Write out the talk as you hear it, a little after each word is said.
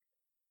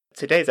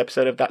Today's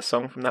episode of That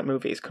Song from That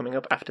Movie is coming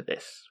up after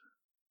this.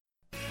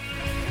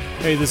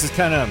 Hey, this is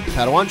Ken M.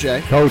 Padawan J.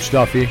 Coach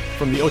Duffy.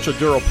 From the Ocho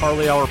Duro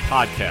Parlay Hour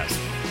podcast.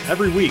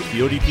 Every week, the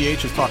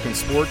ODPH is talking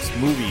sports,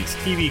 movies,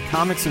 TV,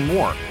 comics, and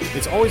more.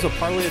 It's always a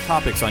parlay of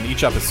topics on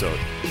each episode.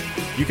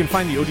 You can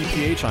find the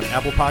ODPH on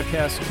Apple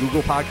Podcasts,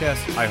 Google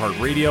Podcasts,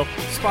 iHeartRadio,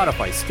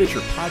 Spotify, Stitcher,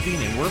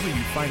 Podbean, and wherever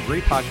you find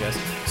great podcasts,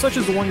 such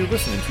as the one you're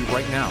listening to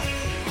right now.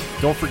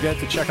 Don't forget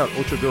to check out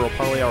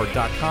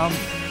OchoDuroParlayHour.com,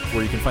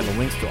 where you can find the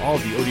links to all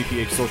of the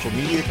ODPH social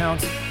media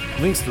accounts,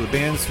 links to the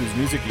bands whose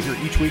music you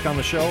hear each week on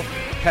the show,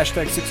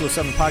 hashtag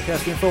 607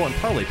 podcast info, and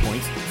Parlay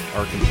Points,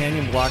 our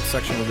companion blog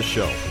section of the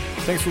show.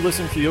 Thanks for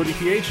listening to the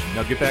ODPH.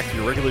 Now get back to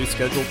your regularly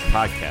scheduled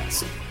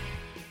podcast.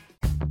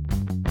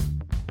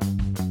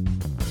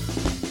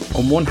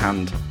 On one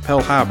hand,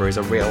 Pearl Harbor is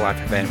a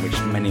real-life event which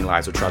many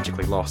lives were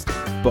tragically lost.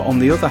 But on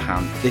the other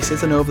hand, this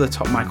is an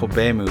over-the-top Michael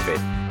Bay movie,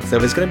 so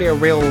there's going to be a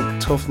real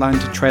tough line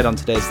to tread on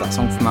today's That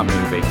Song from That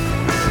Movie.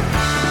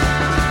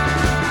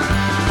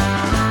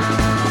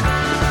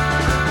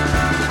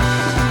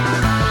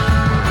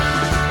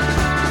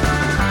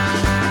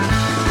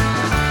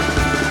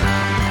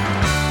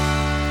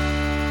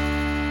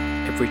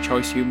 Every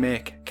choice you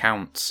make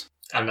counts.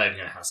 I'm not even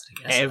going to hazard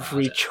a guess.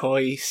 Every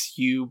choice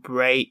you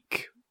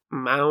break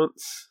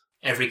mounts.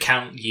 Every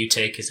count you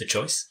take is a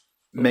choice.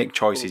 Make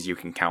choices you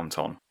can count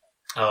on.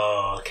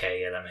 Oh,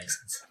 okay, yeah, that makes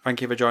sense.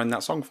 Thank you for joining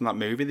That Song from That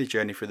Movie, the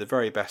journey through the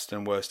very best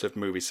and worst of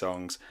movie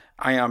songs.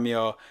 I am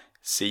your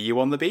See You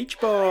on the Beach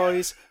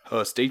Boys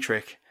host,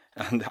 Dietrich,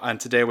 and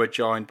today we're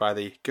joined by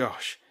the,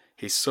 gosh,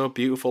 he's so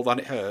beautiful that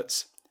it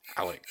hurts,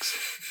 Alex.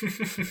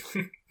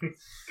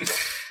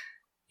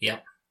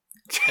 Yep.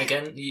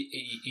 Again,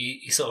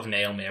 you sort of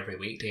nail me every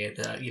week, do you?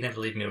 You never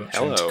leave me much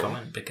room to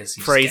comment because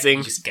you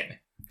just get me.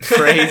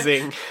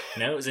 Phrasing.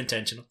 No, it was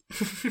intentional.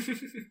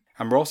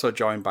 And we're also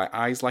joined by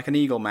Eyes Like an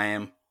Eagle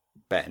Man,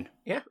 Ben.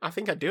 Yeah, I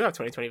think I do have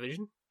 20/20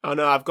 vision. Oh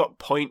no, I've got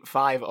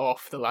 0.5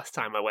 off the last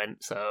time I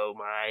went, so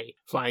my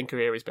flying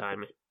career is behind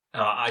me.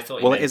 Oh, I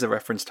thought. Well, it is a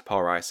reference to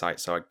poor eyesight,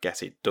 so I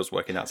guess it does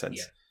work in that sense.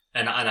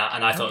 Yeah, and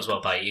I thought as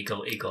well by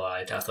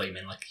eagle-eyed. I thought you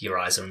meant like your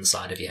eyes are on the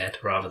side of your head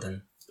rather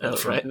than. Oh,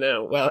 right,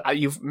 no. Well,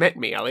 you've met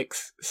me,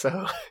 Alex,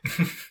 so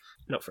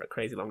not for a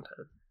crazy long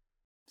time.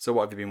 So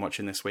what have you been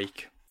watching this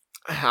week?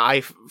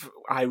 I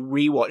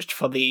rewatched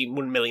for the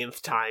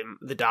 1,000,000th time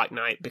The Dark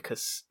Knight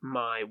because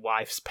my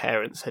wife's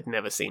parents had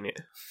never seen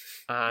it.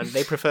 And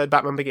they preferred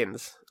Batman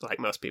Begins, like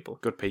most people.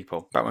 Good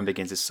people. Batman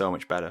Begins is so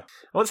much better.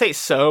 I won't say it's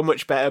so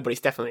much better, but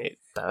it's definitely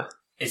better.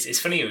 It's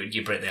funny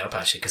you bring that up,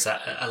 actually, because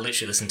I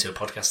literally listened to a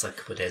podcast like a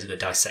couple of days ago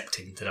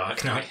dissecting The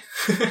Dark Knight.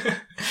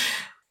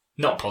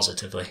 Not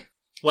positively.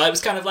 Well, it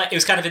was kind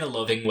of in a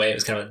loving way. It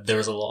was kind of there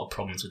was a lot of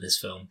problems with this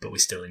film, but we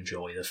still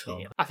enjoy the film.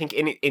 Yeah. I think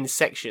in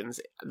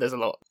sections, there's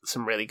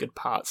some really good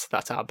parts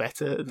that are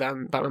better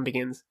than Batman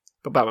Begins.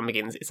 But Batman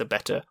Begins is a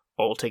better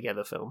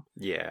altogether film.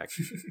 Yeah.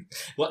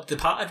 What the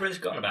part I'd really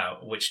forgotten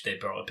about, which they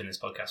brought up in this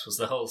podcast, was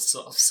the whole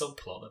sort of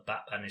subplot that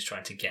Batman is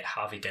trying to get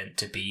Harvey Dent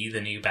to be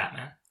the new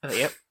Batman.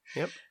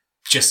 Yep.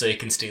 Just so he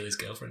can steal his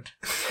girlfriend.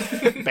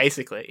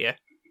 Basically, yeah.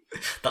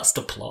 That's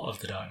the plot of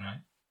The Dark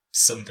Knight.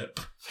 Summed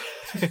up.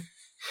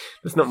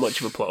 There's not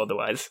much of a plot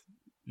otherwise.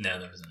 No,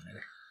 there isn't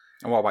really.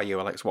 And what about you,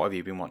 Alex? What have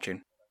you been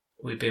watching?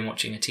 We've been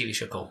watching a TV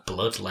show called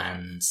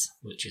Bloodlands,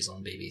 which is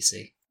on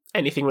BBC.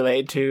 Anything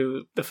related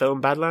to the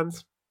film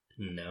Badlands?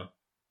 No.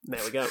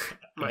 There we go.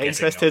 My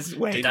interest has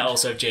waned. Did that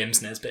also have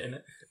James Nesbitt in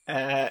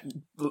it?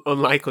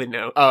 Unlikely,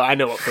 no. Oh, I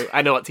know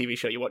what TV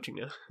show you're watching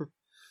now.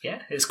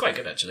 Yeah, it's quite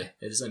good actually.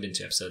 There's only been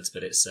 2 episodes,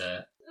 but it's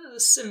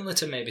similar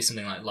to maybe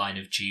something like Line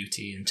of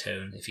Duty in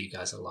tone, if you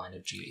guys are Line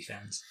of Duty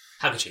fans.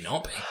 How could you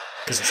not be?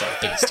 Because it's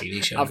like the biggest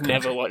TV show. I've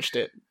never watched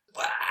it.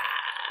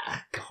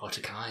 God,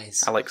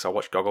 guys. Alex, I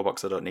watch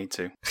Gogglebox, I don't need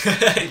to.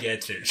 Yeah,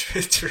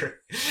 true.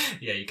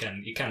 Yeah, you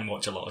can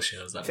watch a lot of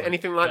shows that way.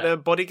 Anything like The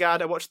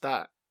Bodyguard? I watched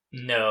that.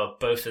 No,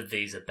 both of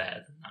these are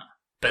better than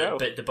that.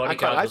 But The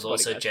Bodyguard was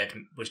also Jed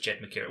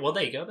McCurry. Well,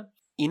 there you go then.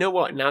 You know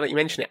what? Now that you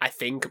mention it, I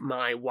think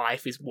my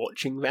wife is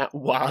watching that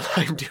while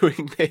I'm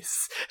doing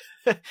this.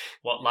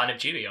 What, Line of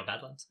Duty or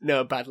Badlands?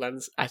 No,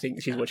 Badlands. I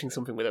think she's watching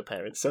something with her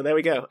parents. So there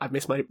we go. I've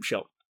missed my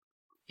shot.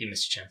 You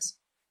missed your chance.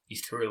 You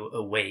threw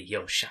away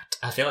your shot.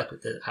 I feel like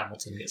with the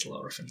Hamilton gets a lot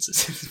of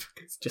references.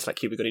 Just like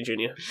Cuba Gooding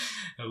Jr.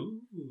 Oh,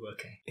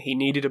 okay. He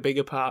needed a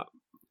bigger part.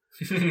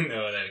 Oh,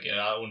 there we go.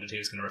 I wondered who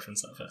was going to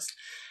reference that first.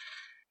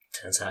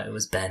 Turns out it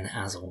was Ben,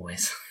 as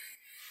always.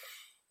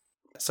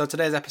 So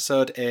today's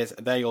episode is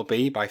There You'll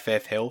Be by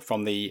Faith Hill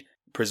from the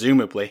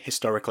presumably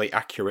historically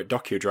accurate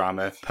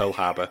docudrama Pearl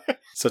Harbor.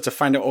 So to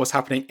find out what was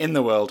happening in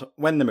the world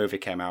when the movie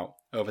came out,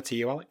 over to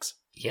you, Alex.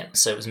 Yeah,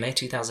 so it was May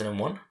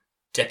 2001.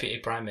 Deputy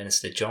Prime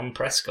Minister John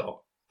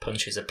Prescott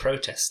punches a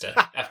protester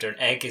after an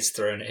egg is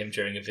thrown at him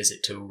during a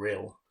visit to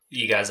Rill.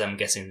 You guys, I'm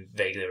guessing,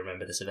 vaguely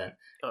remember this event.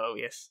 Oh,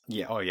 yes.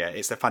 Yeah, oh yeah,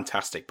 it's a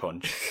fantastic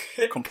punch.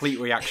 Complete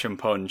reaction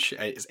punch.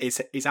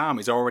 It's his arm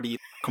is already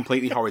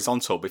completely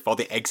horizontal before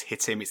the eggs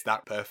hit him. It's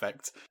that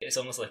perfect. It's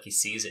almost like he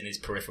sees it in his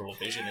peripheral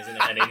vision, isn't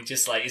it? And he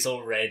just like he's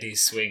already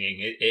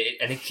swinging.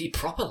 And he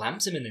proper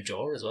lamps him in the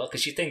jaw as well.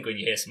 Because you think when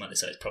you hear something like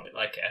this, it's probably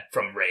like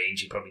from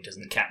range, he probably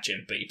doesn't catch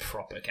him, but he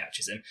proper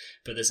catches him.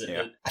 But there's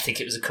I think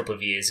it was a couple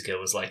of years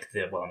ago. Was like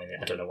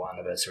I don't know what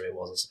anniversary it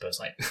was. I suppose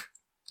like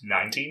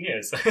 19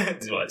 years.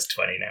 Well, it's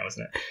 20 now,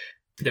 isn't it?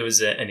 There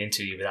was an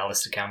interview with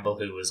Alistair Campbell,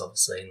 who was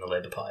obviously in the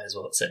Labour Party as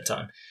well at the same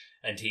time,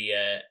 and he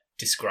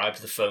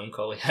described the phone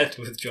call he had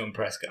with John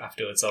Prescott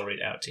afterwards. I'll read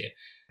it out to you.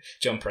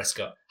 John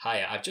Prescott: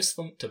 "Hiya, I've just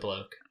thumped a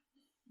bloke."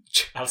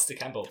 Alistair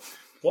Campbell: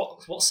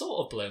 What sort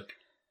of bloke?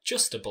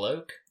 Just a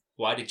bloke.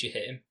 Why did you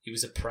hit him? He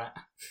was a prat.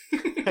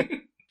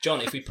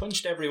 John, if we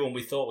punched everyone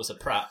we thought was a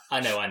prat, I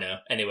know.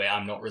 Anyway,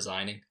 I'm not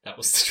resigning. That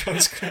was the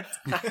transcript.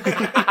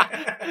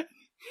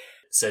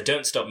 So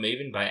Don't Stop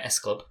Moving by S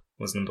Club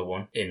was number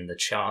 1 in the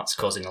charts,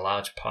 causing a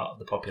large part of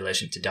the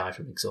population to die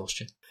from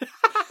exhaustion.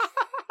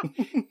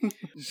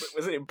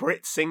 Was it a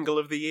Brit single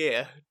of the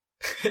year?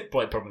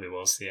 Well, it probably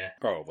was, yeah.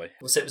 Probably.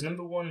 So it was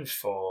number 1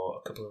 for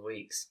a couple of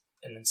weeks.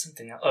 And then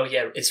something else. Oh,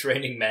 yeah, It's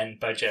Raining Men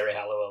by Jerry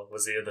Halliwell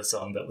was the other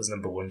song that was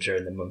number 1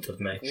 during the month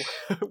of May.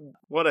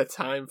 What a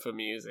time for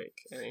music.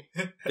 Eh?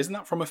 Isn't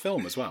that from a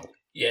film as well?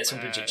 Yeah, it's from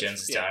Bridget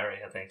Jones's Diary,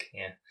 I think,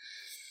 yeah.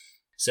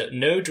 So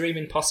No Dream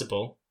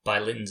Impossible by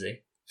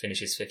Lindsay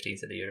finishes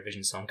 15th at the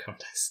Eurovision Song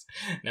Contest.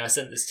 Now, I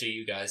sent this to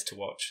you guys to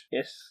watch.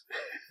 Yes.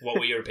 What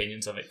were your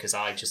opinions of it? Because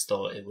I just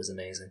thought it was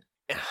amazing.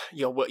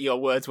 Your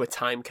words were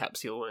time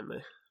capsule, weren't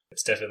they?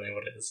 It's definitely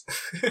what it is.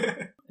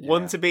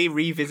 One to be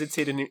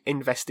revisited and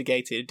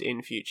investigated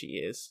in future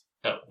years.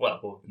 Oh,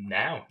 well,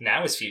 now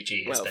is future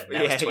years then.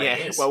 Now it's 20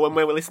 years. Well, when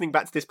we're listening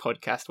back to this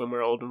podcast, when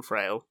we're old and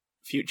frail,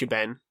 future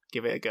Ben,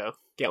 give it a go.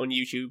 Get on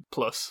YouTube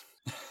Plus.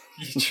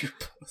 YouTube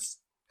Plus.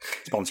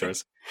 Sponsor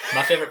us.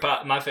 My favorite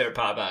part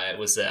about it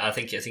was I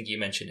think you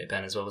mentioned it,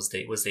 Ben, as well, was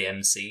the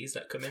MCs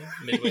that come in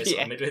midway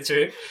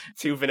through.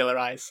 2 Vanilla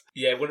Ice.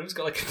 Yeah, one of them's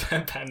got like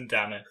a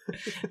bandana,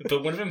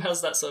 but one of them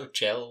has that sort of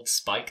gelled,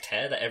 spiked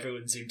hair that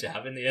everyone seemed to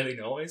have in the early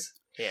noughties.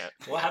 Yeah.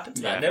 What happened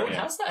to that? No one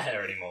has that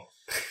hair anymore.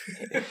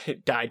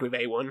 It died with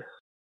A1.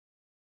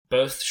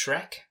 Both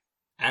Shrek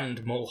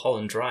and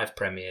Mulholland Drive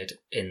premiered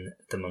in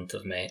the month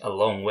of May,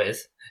 along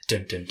with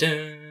dun dun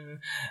dun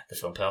the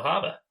film Pearl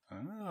Harbor.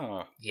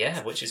 Oh.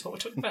 Yeah, which is what we're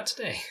talking about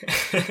today.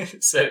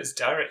 So it's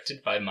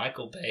directed by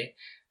Michael Bay,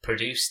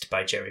 produced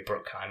by Jerry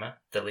Bruckheimer,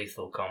 the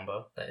lethal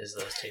combo. That is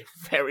those two.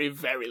 Very,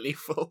 very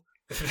lethal.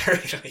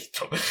 Very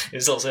lethal. It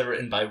was also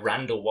written by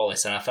Randall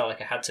Wallace, and I felt like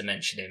I had to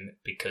mention him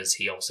because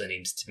he also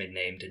needs to be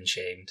named and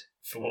shamed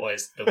for what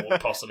is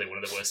possibly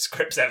one of the worst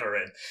scripts ever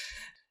written.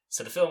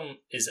 So the film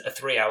is a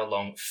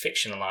 3-hour-long,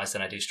 fictionalised,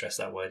 and I do stress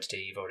that word, D,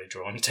 you've already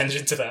drawn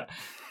attention to that,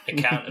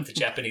 account of the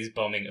Japanese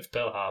bombing of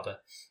Pearl Harbor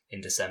in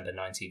December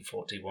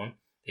 1941.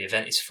 The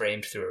event is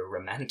framed through a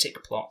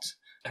romantic plot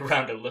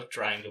around a love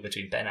triangle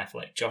between Ben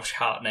Affleck, Josh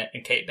Hartnett,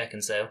 and Kate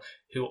Beckinsale,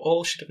 who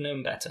all should have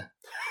known better.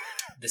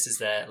 This is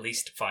their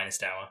least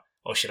finest hour,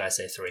 or should I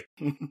say 3.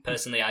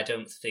 Personally, I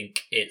don't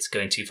think it's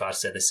going too far to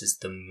say this is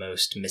the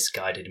most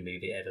misguided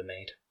movie ever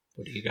made.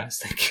 What do you guys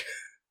think?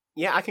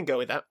 Yeah, I can go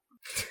with that.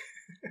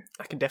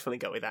 I can definitely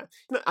go with that.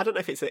 No, I don't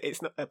know if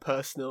it's not a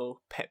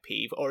personal pet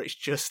peeve or it's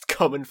just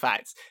common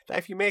facts that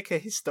if you make a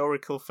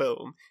historical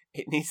film,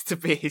 it needs to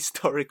be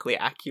historically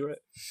accurate.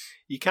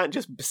 You can't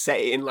just set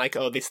it in like,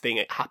 oh, this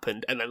thing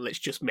happened and then let's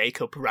just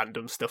make up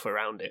random stuff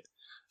around it.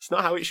 It's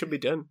not how it should be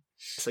done.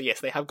 So yes,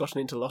 they have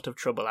gotten into a lot of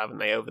trouble, haven't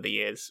they, over the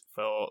years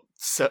for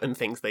certain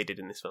things they did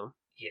in this film.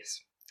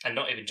 Yes. And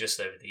not even just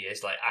over the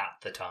years, like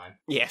at the time.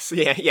 Yes,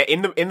 yeah,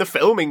 in the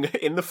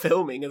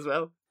filming as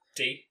well.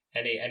 D,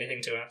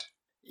 anything to add?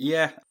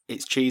 Yeah,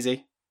 it's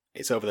cheesy,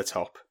 it's over the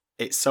top,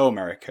 it's so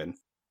American,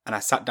 and I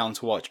sat down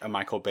to watch a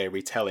Michael Bay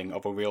retelling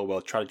of a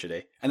real-world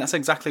tragedy, and that's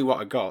exactly what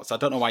I got, so I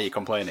don't know why you're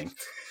complaining.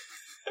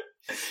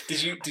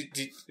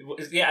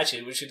 Yeah,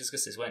 actually, we should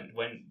discuss this.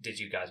 When did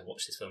you guys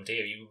watch this film?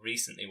 Dear, you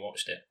recently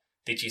watched it.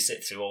 Did you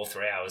sit through all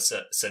 3 hours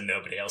so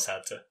nobody else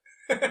had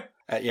to?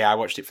 Yeah, I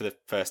watched it for the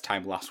first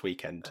time last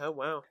weekend. Oh,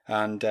 wow.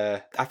 And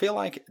I feel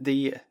like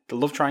the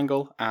love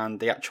triangle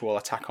and the actual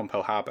attack on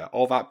Pearl Harbor,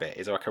 all that bit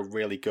is like a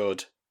really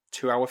good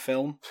 2-hour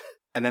film.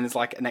 And then there's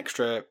like an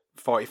extra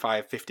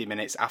 45-50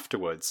 minutes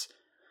afterwards.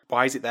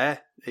 Why is it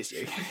there?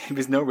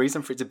 There's no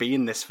reason for it to be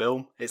in this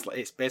film.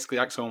 It's basically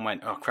like someone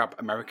went, oh crap,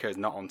 America is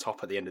not on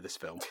top at the end of this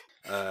film.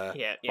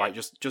 Yeah. Right,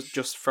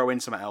 just throw in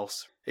something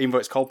else. Even though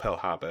it's called Pearl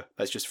Harbor,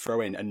 let's just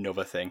throw in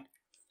another thing.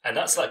 And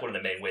that's like one of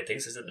the main weird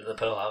things, is that the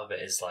Pearl Harbor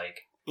bit is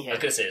like, Yeah. I was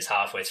going to say it's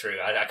halfway through.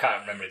 I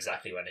can't remember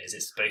exactly when it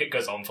is, but it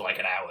goes on for like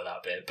an hour,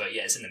 that bit. But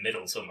yeah, it's in the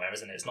middle somewhere,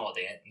 isn't it? It's not at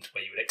the end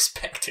where you would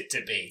expect it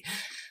to be.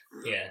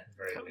 Yeah,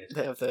 very weird.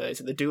 They have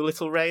is it the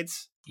Doolittle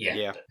raids?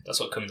 Yeah, that's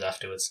what comes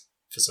afterwards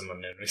for some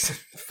unknown reason.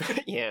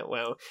 Yeah,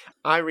 well,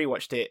 I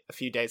rewatched it a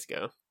few days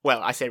ago.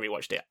 Well, I say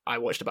rewatched it. I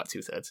watched about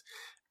 2/3.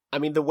 I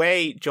mean, the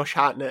way Josh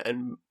Hartnett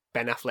and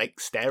Ben Affleck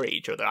stare at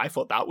each other. I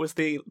thought that was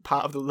the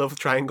part of the love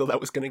triangle that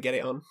was going to get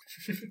it on.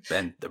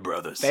 Ben, the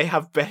brothers. They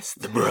have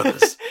The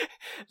brothers.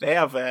 they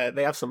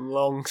have some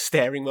long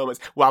staring moments.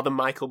 While the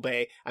Michael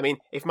Bay, I mean,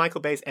 if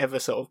Michael Bay's ever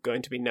sort of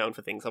going to be known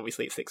for things,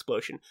 obviously it's the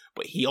explosion,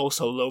 but he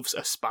also loves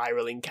a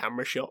spiraling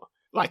camera shot,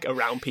 like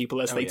around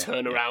people as they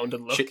turn around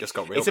and look. Shit just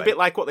got real. It's a bit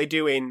like what they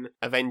do in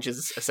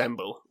Avengers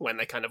Assemble when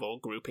they're kind of all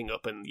grouping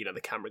up and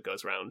the camera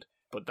goes round.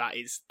 But that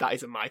is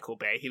a Michael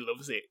Bay. He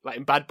loves it. Like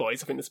in Bad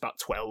Boys, I think there's about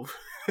 12.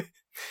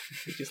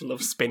 He just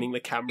loves spinning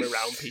the camera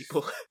around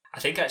people. I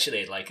think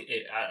actually,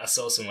 I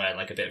saw somewhere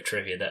like a bit of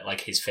trivia that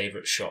like his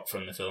favorite shot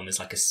from the film is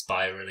like a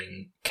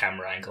spiraling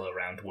camera angle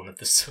around one of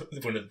the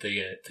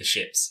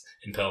ships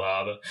in Pearl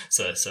Harbor.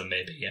 So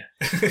maybe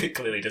it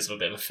clearly does have a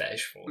bit of a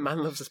fetish for it.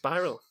 Man loves a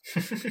spiral.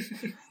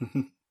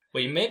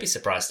 Well, you may be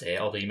surprised to hear,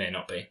 although you may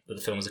not be, that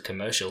the film was a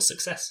commercial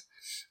success,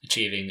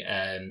 achieving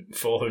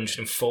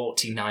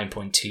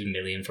 $449.2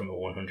 million from a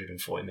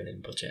 $140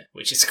 million budget,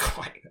 which is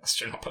quite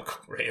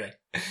astronomical, really.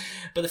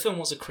 But the film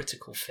was a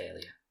critical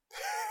failure.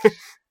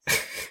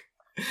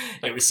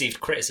 It received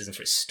criticism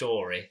for its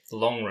story,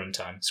 long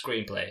runtime,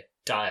 screenplay,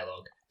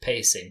 dialogue,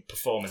 pacing,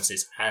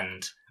 performances,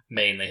 and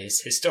mainly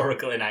his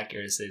historical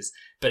inaccuracies.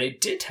 But it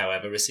did,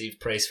 however, receive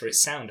praise for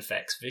its sound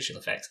effects,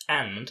 visual effects,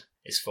 and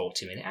its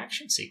 40-minute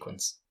action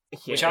sequence.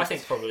 Yeah, which I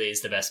think probably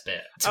is the best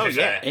bit.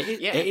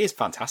 It is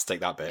fantastic,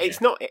 that bit. It's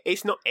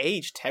not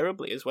aged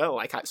terribly as well.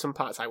 Like at some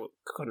parts, I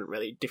couldn't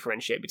really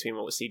differentiate between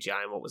what was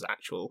CGI and what was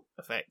actual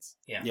effects.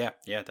 Yeah,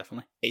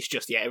 definitely. It's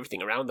just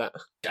everything around that.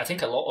 I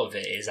think a lot of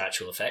it is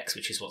actual effects,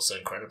 which is what's so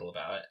incredible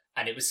about it.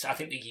 And it was, I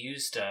think they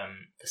used the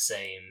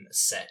same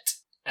set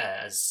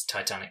as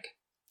Titanic.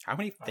 How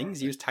many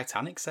things use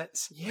Titanic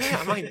sets?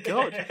 Yeah, my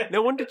God.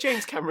 No wonder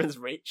James Cameron's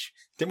rich.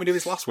 Didn't we do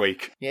this last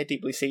week? Yeah,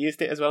 Deep Blue Sea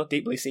used it as well.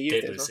 Deep Blue Sea used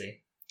it as well.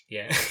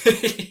 Yeah.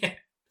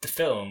 The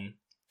film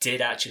did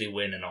actually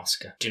win an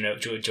Oscar. Do you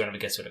want to have a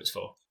guess what it was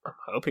for? I'm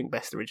hoping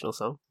Best Original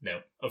Song.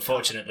 No,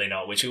 unfortunately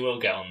not, which we will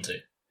get onto,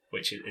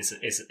 which is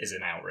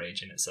an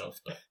outrage in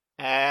itself. But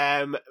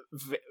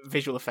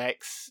visual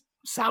effects,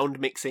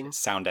 sound mixing.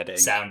 Sound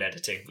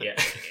editing, yeah.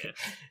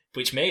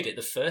 Which made it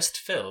the first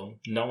film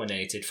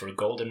nominated for a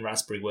Golden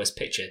Raspberry Worst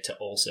Picture to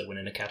also win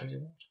an Academy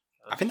Award.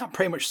 I think that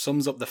pretty much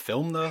sums up the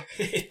film, though.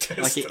 It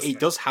does. Like it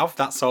does have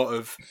that sort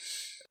of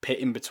pit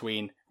in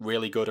between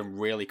really good and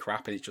really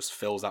crap, and it just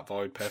fills that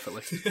void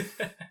perfectly.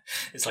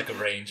 It's like a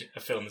range. A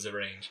film is a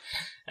range.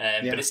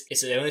 But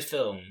it's the only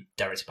film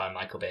directed by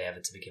Michael Bay ever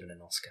to be given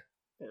an Oscar.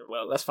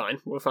 Well, that's fine.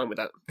 We're fine with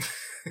that.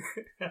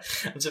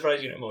 I'm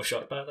surprised you're not more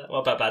shocked by that. What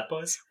about Bad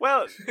Boys?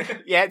 Well,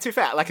 yeah, to be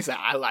fair, like I said,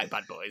 I like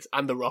Bad Boys,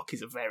 and The Rock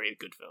is a very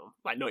good film.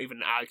 Like, not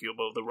even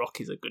arguable, The Rock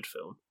is a good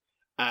film.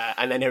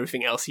 And then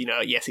everything else,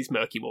 yes, it's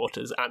murky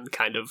waters and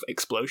kind of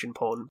explosion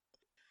porn.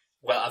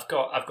 Well, I've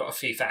got a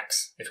few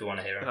facts if we want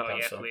to hear about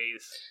the film.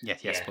 Please.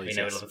 Yes, please. We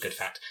know we love a good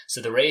fact. So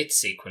the raid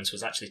sequence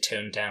was actually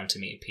toned down to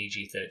meet a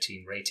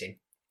PG-13 rating.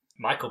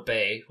 Michael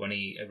Bay, when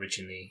he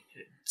originally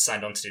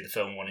signed on to do the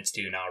film, wanted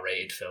to do an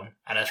R-rated film.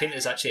 And I think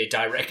there's actually a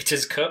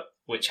director's cut,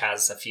 which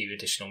has a few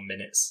additional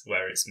minutes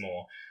where it's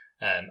more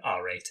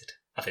R-rated.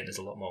 I think there's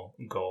a lot more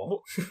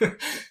gore.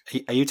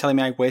 Are you telling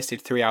me I wasted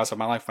 3 hours of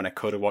my life when I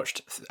could have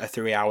watched a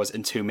 3 hours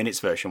and 2 minutes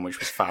version, which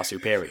was far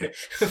superior?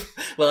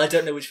 Well, I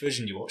don't know which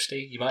version you watched,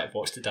 Steve. You might have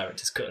watched the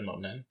director's cut and not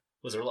known.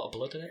 Was there a lot of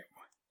blood in it?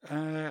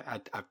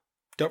 I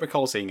don't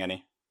recall seeing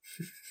any.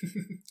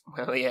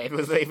 Well, yeah,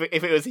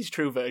 if it was his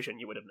true version,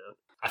 you would have known.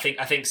 I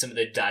think some of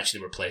they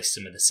actually replaced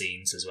some of the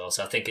scenes as well.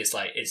 So I think it's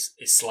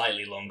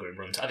slightly longer in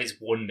runtime. I think it's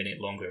 1 minute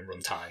longer in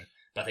runtime,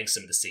 but I think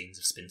some of the scenes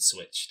have been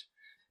switched.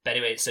 But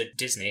anyway, so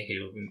Disney,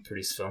 who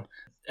produced the film,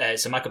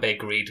 so Michael Bay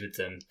agreed with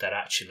them that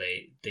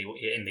actually,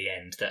 in the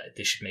end, that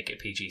they should make it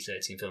a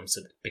PG-13 film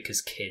because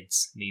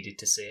kids needed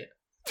to see it.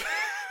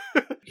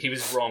 He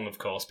was wrong, of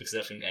course, because I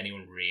don't think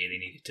anyone really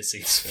needed to see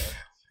this film.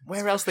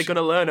 Where else are they going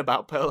to learn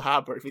about Pearl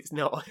Harbor if it's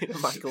not in a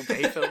Michael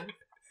Bay film?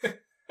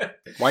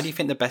 Why do you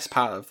think the best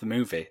part of the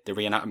movie, the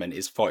reenactment,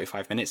 is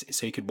 45 minutes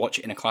so you could watch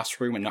it in a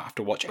classroom and not have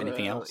to watch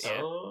anything else?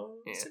 Yeah. Oh,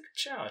 it's a good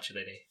charge,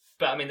 lady.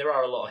 But I mean, there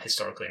are a lot of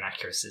historical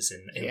inaccuracies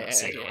in that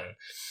scene. Yeah.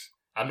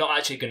 I'm not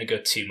actually going to go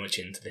too much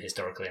into the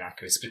historical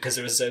inaccuracies because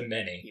there are so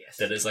many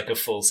that there's like a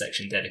full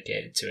section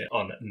dedicated to it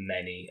on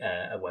many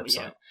a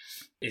website.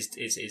 Yeah.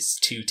 It's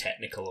too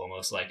technical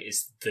almost. Like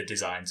it's the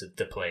designs of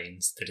the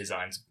planes, the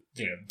designs,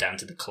 down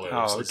to the clothes.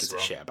 Oh, who gives a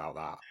shit about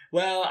that?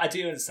 Well, I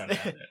do understand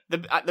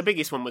that. The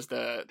biggest one was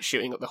the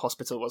shooting at the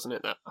hospital, wasn't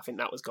it? I think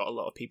that got a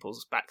lot of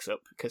people's backs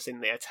up because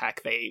in the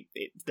attack,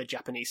 the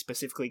Japanese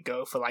specifically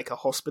go for like a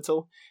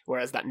hospital,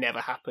 whereas that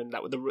never happened.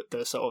 That was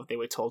the sort of they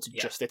were told to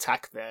just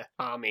attack their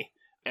army.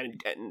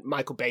 And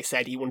Michael Bay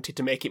said he wanted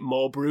to make it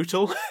more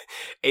brutal.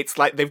 It's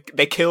like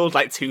they killed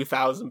like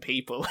 2,000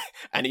 people,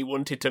 and he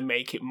wanted to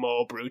make it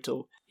more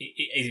brutal.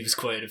 He was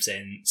quoted of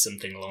saying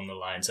something along the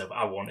lines of,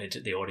 "I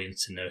wanted the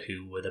audience to know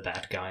who were the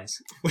bad guys,"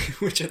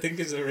 which I think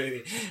is a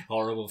really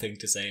horrible thing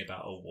to say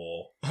about a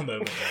war. A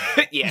moment.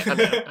 Yeah,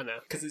 I know.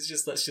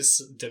 Because that's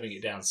just dumbing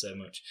it down so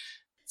much.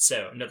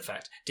 So, another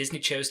fact. Disney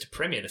chose to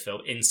premiere the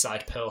film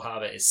inside Pearl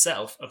Harbor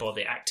itself aboard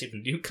the active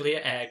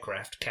nuclear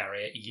aircraft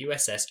carrier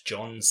USS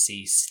John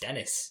C.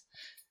 Stennis,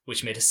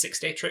 which made a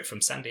 6-day trip from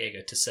San Diego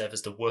to serve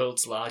as the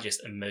world's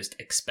largest and most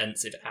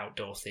expensive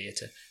outdoor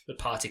theatre. The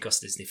party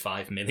cost Disney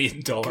 $5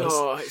 million.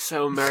 Oh, it's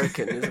so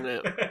American, isn't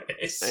it?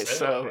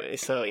 It's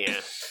so, yeah.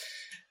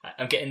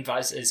 I'm getting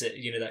vibes, is it,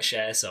 that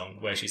Cher song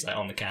where she's like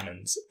on the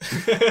cannons?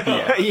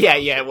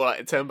 yeah,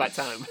 what, Turn Back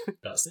Time?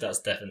 That's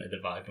definitely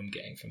the vibe I'm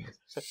getting from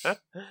this. Oh,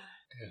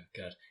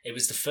 God. It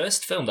was the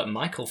first film that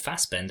Michael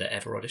Fassbender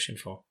ever auditioned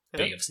for.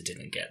 But he obviously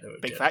didn't get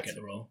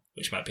the role,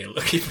 which might be a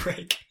lucky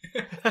break.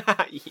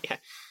 Yeah.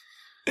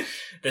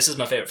 This is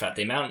my favourite fact.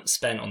 The amount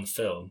spent on the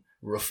film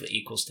roughly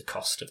equals the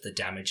cost of the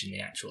damage in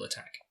the actual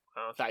attack.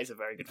 Oh, that is a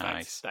very good fact.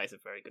 Nice. That is a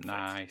very good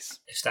fact. Nice.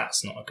 If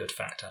that's not a good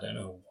fact, I don't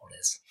know what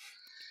is.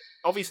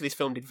 Obviously, this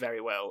film did very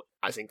well,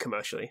 as in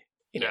commercially.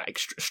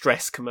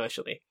 Stress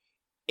commercially.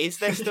 Is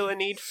there still a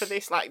need for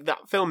this? Like,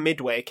 that film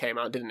Midway came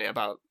out, didn't it,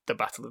 about the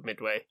Battle of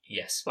Midway?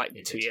 Yes. Like,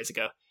 2 years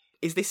ago.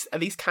 Are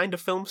these kind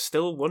of films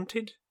still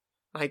wanted?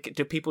 Like,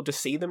 do people just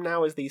see them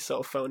now as these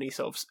sort of phony,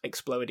 sort of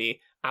explodey,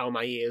 ow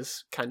my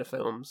ears kind of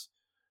films?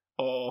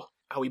 Or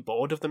are we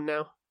bored of them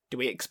now? Do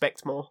we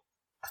expect more?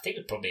 I think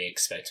we'd probably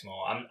expect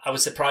more. I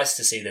was surprised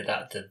to see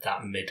that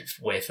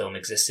Midway film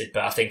existed,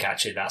 but I think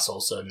actually that's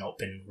also not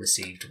been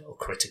received well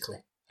critically.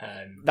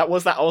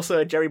 Was that also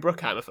a Jerry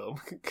Bruckheimer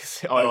film?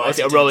 Was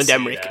it a Roland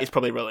Emmerich? It's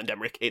probably Roland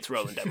Emmerich. It's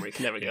Roland Emmerich.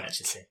 Never go.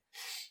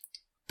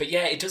 But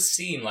yeah, it does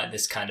seem like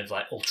this kind of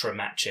like ultra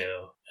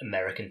macho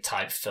American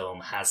type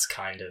film has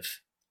kind of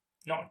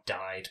not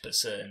died, but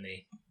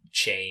certainly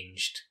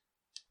changed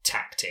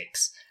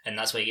tactics, and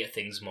that's where you get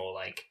things more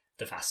like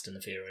The Fast and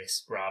the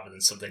Furious rather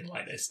than something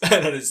like this.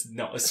 That is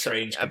not a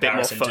strange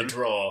comparison to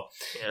draw.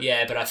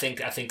 Yeah, but I think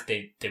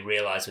they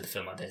realise with a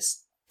film like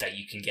this that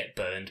you can get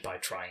burned by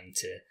trying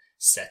to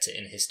set it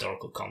in a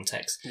historical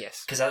context.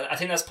 Yes. Because I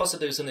think that's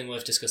possibly something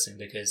worth discussing,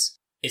 because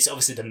it's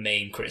obviously the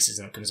main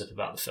criticism that comes up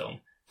about the film.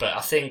 But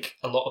I think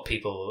a lot of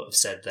people have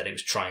said that it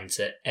was trying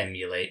to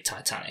emulate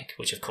Titanic,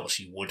 which of course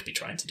you would be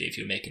trying to do if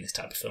you were making this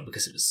type of film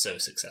because it was so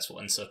successful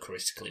and so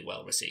critically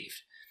well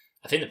received.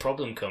 I think the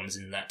problem comes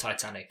in that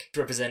Titanic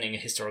representing a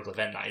historical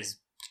event that is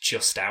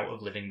just out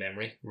of living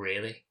memory,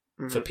 really,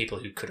 for people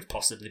who could have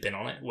possibly been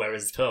on it.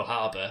 Whereas Pearl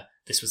Harbor,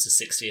 this was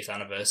the 60th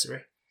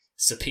anniversary.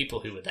 So people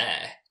who were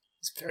there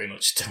was very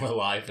much still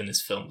alive when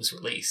this film was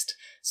released.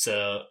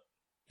 So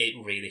it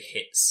really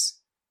hits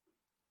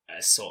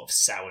a sort of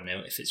sour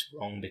note if it's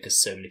wrong,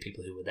 because so many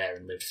people who were there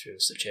and lived through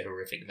such a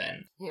horrific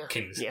event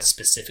can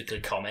specifically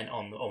comment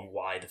on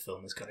why the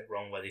film has got it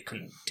wrong, why they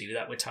couldn't do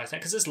that with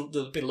Titanic, because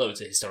there'll be loads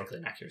of historical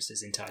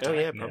inaccuracies in Titanic. Oh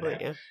yeah, probably,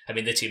 yeah. I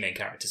mean, the two main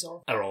characters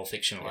are all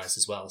fictionalised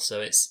as well,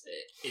 so it's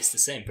the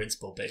same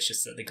principle, but it's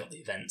just that they got the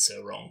event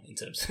so wrong in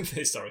terms of the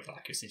historical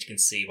accuracy. You can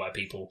see why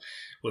people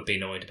would be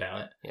annoyed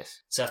about it.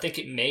 Yes. So I think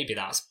maybe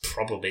that's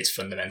probably its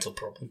fundamental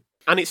problem.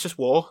 And it's just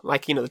war.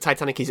 Like, the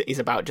Titanic is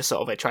about just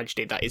sort of a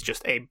tragedy that is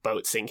just a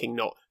boat sinking,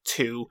 not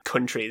two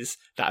countries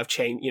that have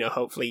changed,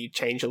 hopefully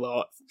changed a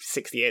lot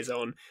 60 years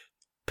on,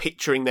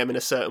 picturing them in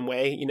a certain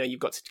way.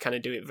 You've got to kind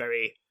of do it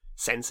very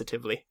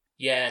sensitively.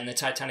 Yeah, and the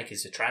Titanic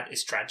is tragic.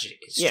 It's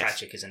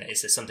tragic, isn't it?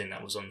 It's something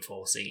that was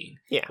unforeseen.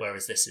 Yeah.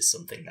 Whereas this is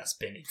something that's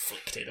been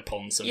inflicted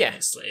upon someone. Yeah.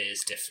 It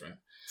is different.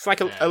 It's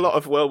like a lot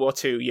of World War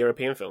II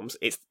European films.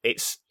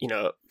 It's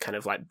kind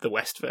of like the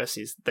West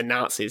versus the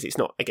Nazis. It's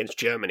not against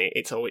Germany.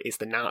 It's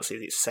the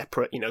Nazis. It's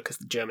separate, because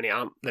the Germany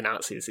aren't the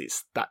Nazis.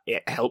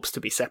 It helps to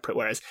be separate.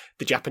 Whereas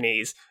the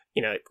Japanese,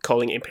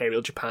 calling it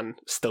Imperial Japan,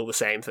 still the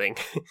same thing.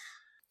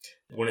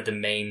 One of the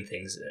main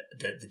things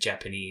that the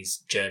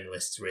Japanese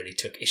journalists really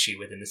took issue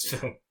with in this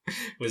film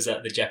was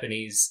that the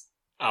Japanese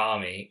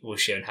army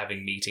was shown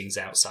having meetings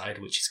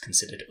outside, which is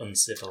considered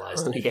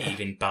uncivilized and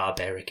even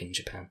barbaric in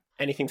Japan.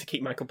 Anything to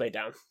keep Michael Bay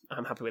down.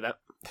 I'm happy with that.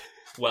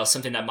 Well,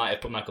 something that might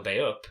have put Michael Bay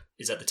up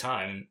is at the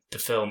time, the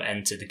film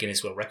entered the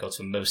Guinness World Records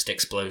for most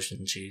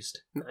explosions used.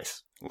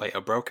 Nice.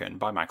 Later broken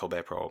by Michael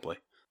Bay, probably.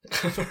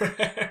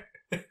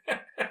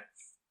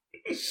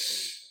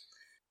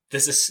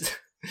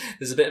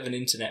 There's a bit of an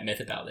internet myth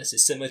about this.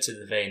 It's similar to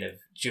the vein of,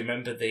 do you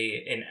remember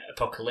in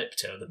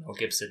Apocalypto, the Mel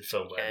Gibson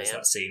film, where there's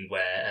that scene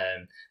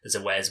where there's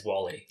a Where's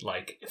Wally,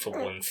 like, for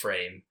one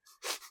frame,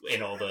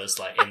 in all those,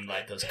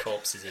 those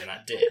corpses in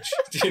that ditch.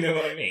 Do you know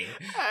what I mean?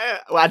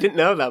 Well, I didn't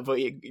know that, but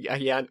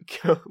yeah,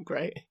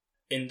 great.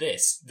 In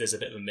this, there's a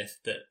bit of a myth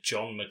that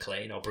John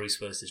McClane, or Bruce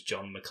Willis's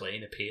John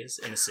McClane, appears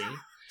in a scene.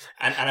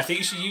 And I think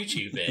you should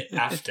YouTube it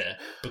after,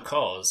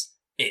 because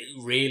it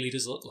really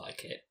does look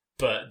like it.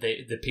 But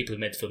the people who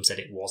made the film said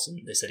it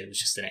wasn't. They said it was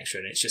just an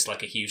extra, and it's just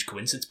like a huge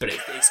coincidence. But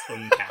it's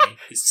uncanny.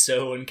 It's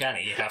so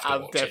uncanny. You have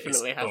to watch it.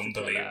 It's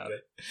unbelievable.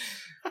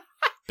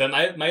 But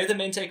my other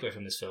main takeaway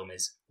from this film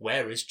is,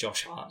 where is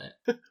Josh Hartnett?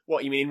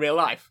 What, you mean in real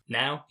life?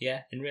 Now,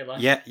 yeah, in real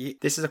life. Yeah,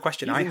 this is a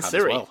question I have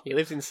Surrey. as well. He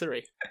lives in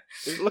Surrey.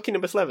 Lucky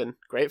Number 11,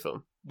 great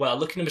film. Well,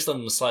 Lucky Number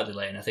 11 was slightly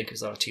late, and I think it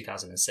was out of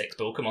 2006,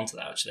 but we'll come on to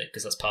that, actually,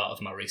 because that's part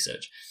of my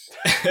research.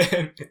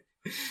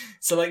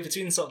 So, like,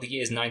 between sort of the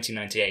years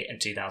 1998 and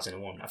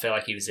 2001, I feel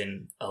like he was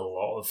in a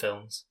lot of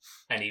films.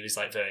 And he was,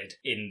 like, voted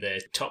in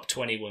the top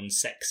 21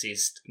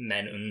 sexiest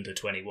men under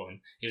 21.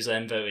 He was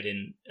then voted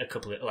in a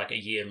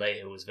year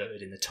later, was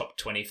voted in the top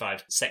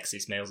 25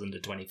 sexiest males under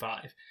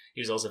 25.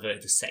 He was also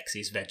voted the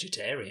sexiest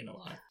vegetarian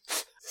alive.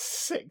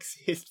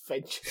 Sexiest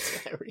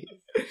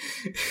vegetarian.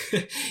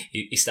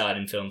 He starred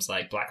in films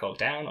like Black Hawk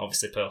Down,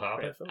 obviously Pearl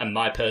Harbor, and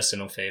my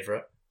personal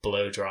favourite,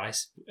 Blow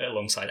Dries,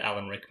 alongside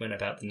Alan Rickman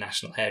about the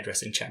National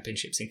Hairdressing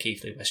Championships in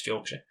Keighley, West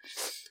Yorkshire.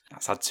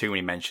 That's had too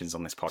many mentions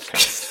on this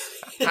podcast.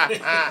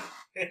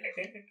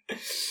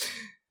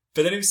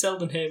 But then he was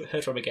seldom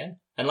heard from again.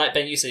 And like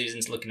Ben, you said, he was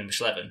into Lucky Number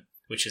 11,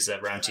 which is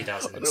around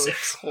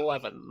 2006.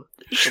 11.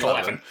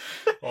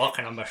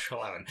 Lucky Number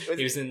 11.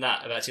 He was in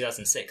that about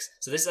 2006.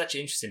 So this is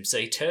actually interesting. So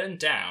he turned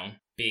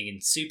down being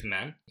in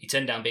Superman, he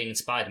turned down being in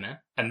Spider-Man,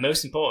 and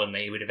most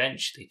importantly, he would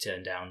eventually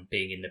turn down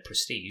being in The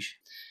Prestige.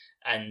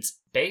 And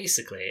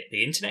basically,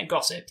 the internet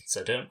gossip,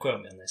 so don't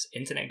quote me on this,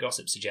 internet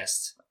gossip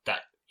suggests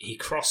that he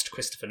crossed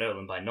Christopher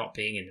Nolan by not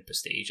being in The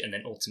Prestige, and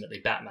then ultimately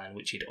Batman,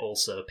 which he'd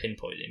also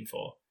pinpointed him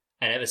for.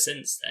 And ever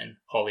since then,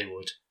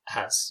 Hollywood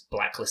has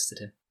blacklisted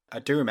him. I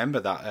do remember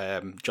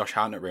that Josh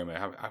Hartnett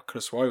rumour. I could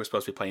have swore he was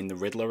supposed to be playing the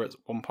Riddler at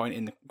one point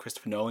in the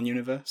Christopher Nolan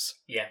universe.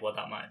 Yeah, well,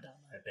 that might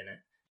have been it.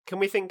 Can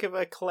we think of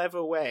a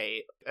clever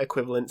way,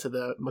 equivalent to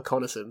the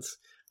reconnaissance,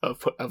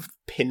 of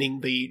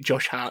pinning the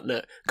Josh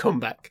Hartnett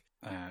comeback?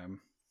 Come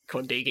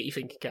on, D, get your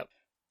thinking cap.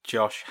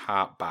 Josh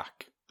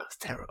Hartback. That's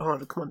terrible. Oh,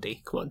 come on,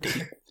 D.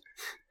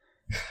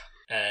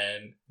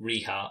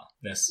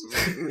 Reheartness.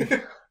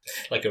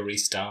 Like a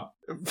restart.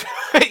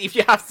 if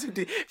you have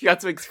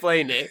to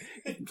explain it,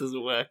 it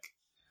doesn't work.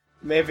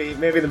 Maybe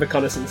the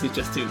reconnaissance is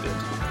just too good.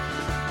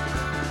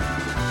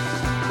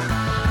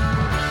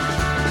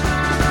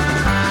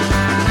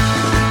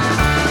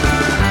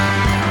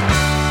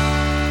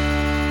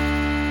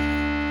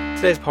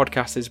 Today's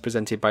podcast is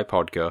presented by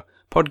Podgo.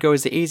 Podgo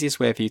is the easiest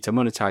way for you to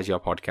monetize your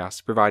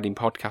podcast, providing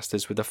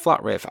podcasters with a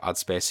flat rate for ad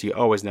space so you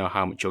always know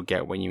how much you'll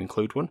get when you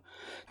include one.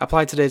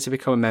 Apply today to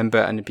become a member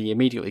and be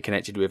immediately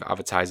connected with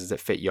advertisers that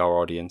fit your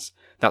audience.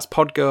 That's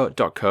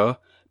podgo.co,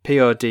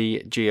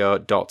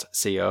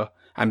 podgo.co,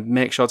 and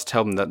make sure to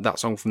tell them that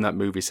song from that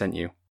movie sent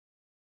you.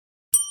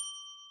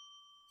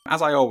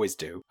 As I always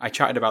do, I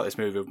chatted about this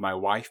movie with my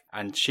wife,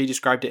 and she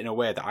described it in a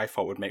way that I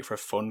thought would make for a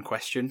fun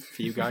question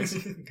for you guys.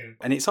 Okay.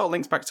 And it sort of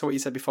links back to what you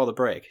said before the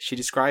break. She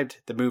described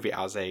the movie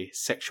as a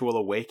sexual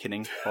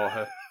awakening for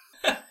her.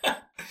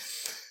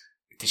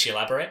 Did she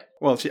elaborate?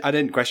 Well, I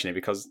didn't question it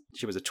because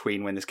she was a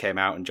tween when this came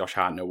out, and Josh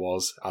Hartnett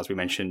was, as we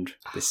mentioned,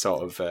 this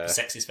sort of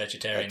sexiest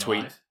vegetarian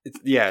tween. alive.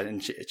 Yeah,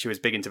 and she was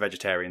big into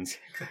vegetarians.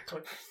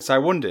 Exactly. So I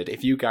wondered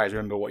if you guys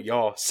remember what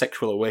your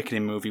sexual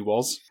awakening movie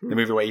was. The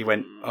movie where you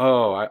went,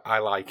 oh, I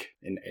like,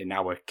 in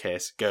our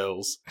case,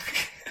 girls.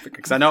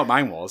 Because I know what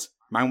mine was.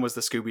 Mine was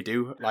the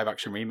Scooby-Doo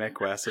live-action remake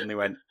where I suddenly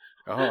went,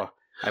 oh,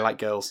 I like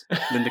girls.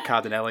 Linda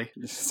Cardinelli,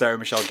 Sarah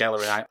Michelle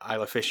Gellar, and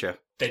Isla Fisher.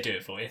 They do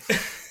it for you.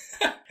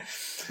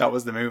 That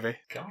was the movie.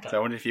 God, So I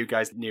wondered if you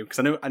guys knew,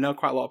 because I know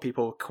quite a lot of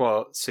people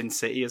quote Sin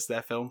City as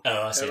their film.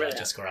 Oh, I see. really? Like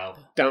Jessica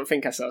Alba. Don't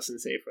think I saw Sin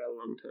City for a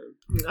long time.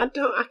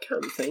 I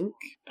can't think.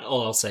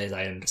 All I'll say is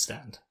I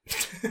understand.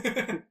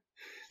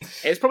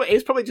 It's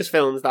probably just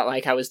films that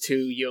like I was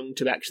too young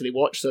to actually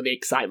watch, so the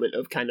excitement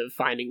of kind of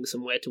finding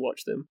somewhere to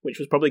watch them, which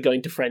was probably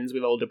going to friends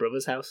with older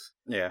brother's house.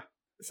 Yeah.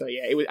 So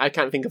yeah, I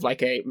can't think of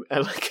like a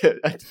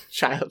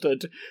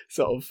childhood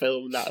sort of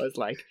film that was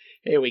like,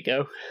 here we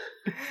go.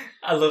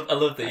 I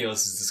love that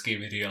yours is the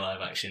Scooby-Doo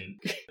live action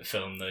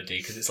film though, D,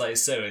 because it's like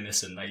so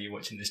innocent. Like you're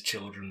watching this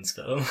children's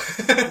film.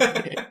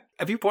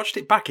 Have you watched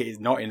it back? It is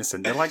not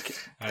innocent. They're like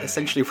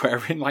essentially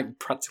wearing like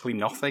practically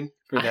nothing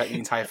throughout the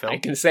entire film. I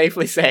can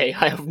safely say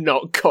I have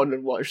not gone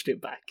and watched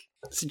it back.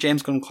 It's a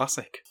James Gunn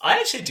classic.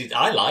 I actually did.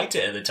 I liked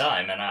it at the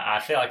time, and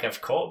I feel like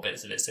I've caught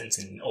bits of it since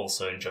and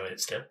also enjoy it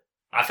still.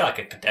 I feel like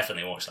I could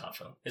definitely watch that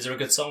film. Is there a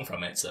good song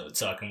from it so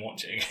I can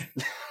watch it again?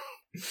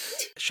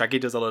 Shaggy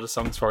does a load of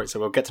songs for it, so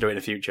we'll get to do it in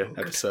a future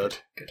episode.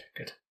 Good.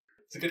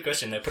 It's a good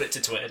question though. Put it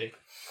to Twitter, D.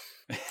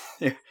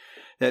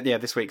 Yeah,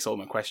 this week's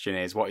ultimate question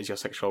is, what is your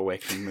sexual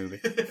awakening movie?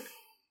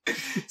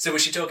 So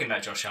was she talking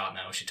about Josh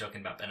Hartnett or was she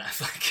talking about Ben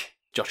Affleck?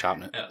 Josh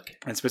Hartnett. Oh, okay.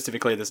 And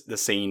specifically the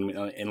scene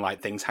in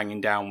like Things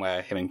Hanging Down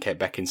where him and Kate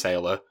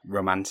Beckinsale are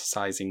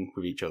romanticising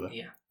with each other.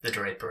 Yeah, the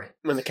drapery.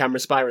 When the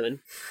camera's spiralling.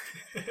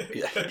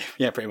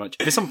 Yeah, pretty much.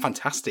 There's some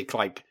fantastic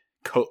like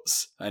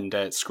cuts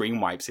and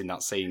screen wipes in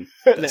that scene.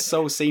 They're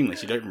so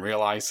seamless, you don't even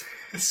realise.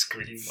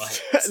 Screen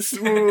wipes.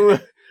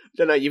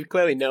 No, you've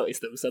clearly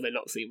noticed them, so they're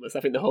not seamless.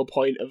 I think the whole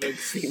point of a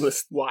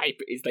seamless wipe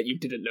is that you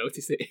didn't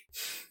notice it.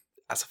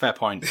 That's a fair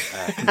point.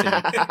 Continue.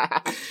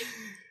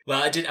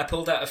 Well, I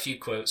pulled out a few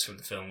quotes from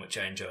the film, which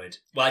I enjoyed.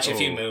 Well, actually, a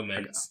few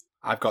moments.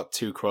 I've got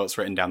 2 quotes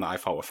written down that I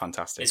thought were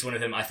fantastic. It's one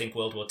of them, I think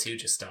World War II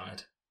just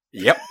started.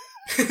 Yep.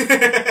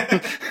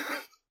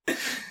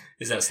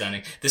 It's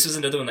outstanding. This was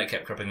another one that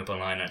kept cropping up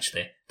online,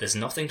 actually. There's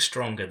nothing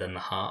stronger than the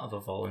heart of a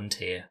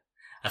volunteer.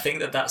 I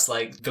think that's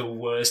like the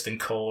worst and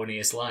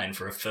corniest line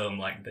for a film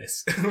like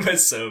this, where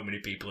so many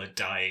people are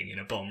dying in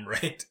a bomb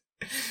raid.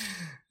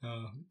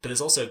 But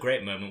there's also a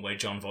great moment where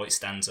John Voight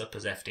stands up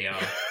as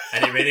FDR,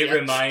 and it really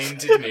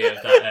reminded me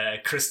of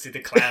that Krusty the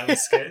Clown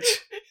sketch.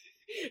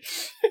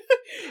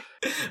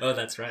 Oh,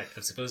 that's right.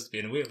 I'm supposed to be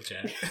in a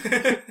wheelchair.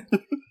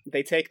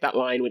 They take that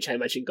line, which I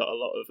imagine got a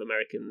lot of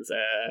Americans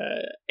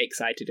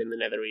excited in the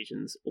nether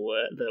regions, or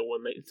the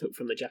one that they took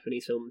from the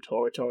Japanese film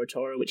Tora Tora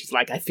Tora, which is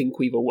like, I think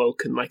we've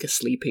awoken like a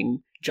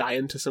sleeping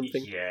giant or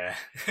something. Yeah.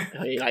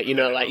 Like,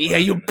 yeah,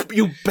 you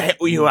bet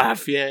you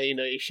have. Yeah,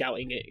 you're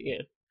shouting it.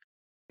 Yeah.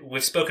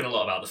 We've spoken a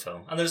lot about the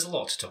film, and there's a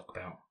lot to talk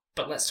about.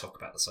 But let's talk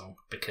about the song,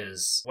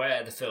 because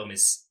where the film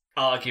is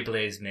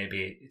arguably is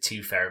maybe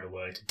too fair of a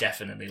word,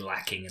 definitely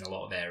lacking in a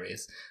lot of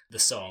areas, the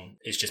song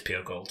is just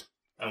pure gold.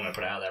 I'm going to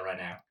put it out there right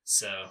now.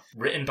 So,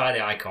 written by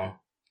the icon,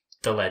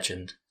 the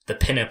legend, the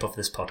pin-up of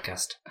this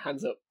podcast.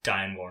 Hands up.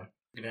 Diane Warren.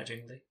 Give me that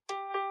jingle, Lee.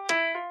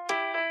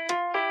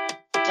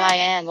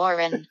 Diane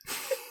Warren.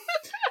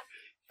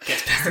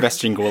 Gets better.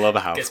 Best jingle we'll ever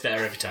have. Gets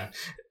better every time.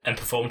 And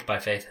performed by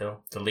Faith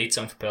Hill. The lead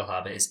song for Pearl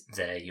Harbor is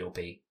There You'll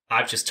Be.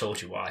 I've just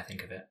told you what I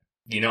think of it.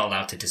 You're not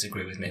allowed to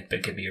disagree with me,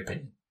 but give me your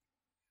opinion.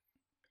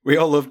 We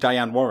all love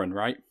Diane Warren,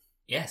 right?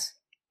 Yes.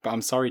 But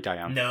I'm sorry,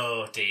 Diane.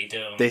 No, D,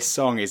 don't. This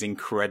song is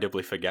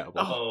incredibly forgettable.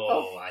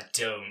 I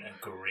don't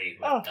agree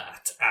with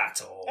that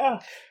at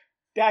all.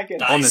 Daggers.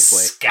 That is Honestly,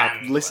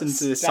 scandalous. I've listened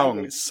to this song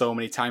Daggers. so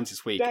many times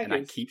this week, and I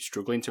Daggers. keep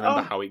struggling to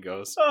remember how it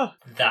goes.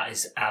 That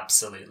is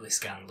absolutely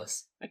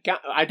scandalous.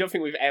 I don't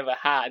think we've ever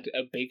had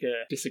a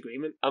bigger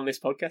disagreement on this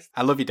podcast.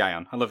 I love you,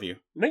 Diane. I love you.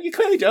 No, you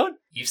clearly don't.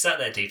 You've sat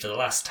there, D, for the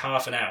last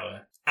half an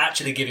hour,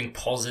 actually giving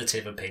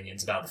positive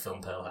opinions about the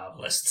film Pearl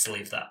Harbor. Let's just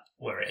leave that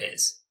where it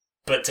is.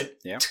 But to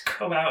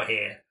come out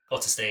here, or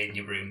to stay in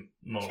your room,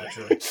 more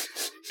literally,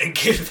 and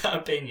give that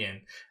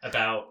opinion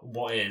about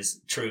what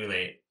is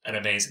truly an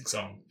amazing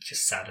song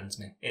just saddens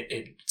me.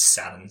 It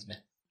saddens me.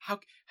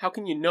 How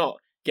can you not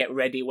get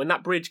ready when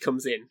that bridge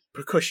comes in?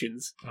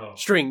 Percussions, Oh,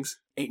 strings.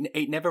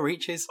 It never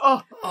reaches.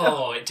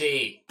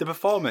 D. The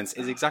performance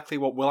is exactly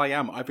what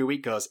will.i.am every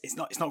week goes. It's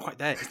not quite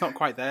there. It's not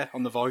quite there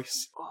on the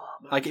voice.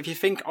 Like, if you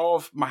think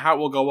of My Heart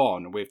Will Go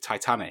On with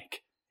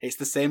Titanic, it's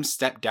the same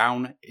step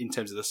down in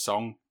terms of the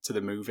song to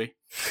the movie.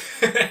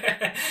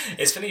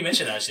 It's funny you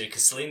mention that, actually,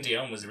 because Celine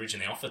Dion was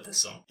originally offered this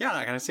song. Yeah,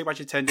 I can see why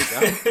she turned it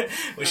down.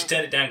 Well, she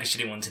turned it down because she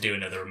didn't want to do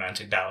another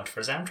romantic ballad for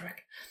a soundtrack.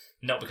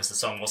 Not because the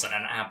song wasn't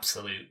an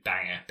absolute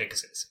banger,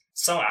 because it's a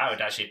song I would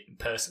actually,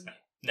 personally...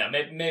 No,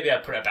 maybe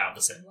I'd put it about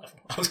the same level.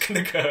 I was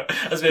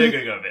maybe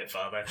going to go a bit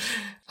farther.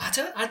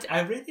 I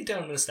really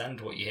don't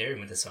understand what you're hearing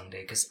with this song, D,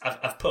 because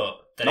I've put...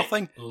 that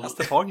Nothing. That's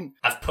the point.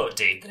 I've put,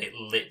 D, that it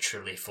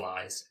literally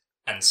flies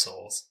and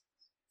soars.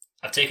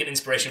 I've taken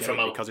inspiration from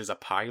because he's a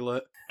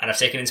pilot. And I've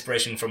taken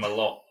inspiration from a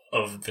lot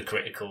of the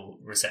critical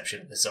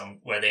reception of the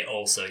song, where they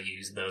also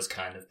use those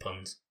kind of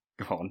puns.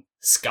 Go on.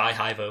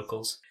 Sky-high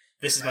vocals.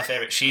 This is my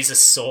favourite. She's a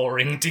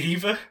soaring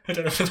diva. I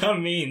don't know what that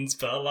means,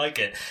 but I like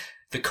it.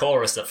 The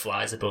chorus that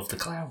flies above the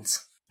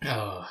clouds.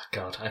 Oh,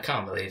 God, I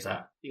can't believe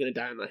that. You're going to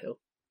die on that hill.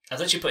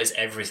 I've actually put it's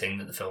everything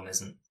that the film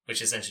isn't, which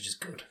is essentially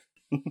just good.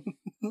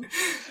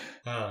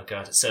 Oh,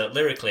 God. So,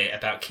 lyrically,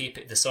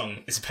 the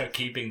song is about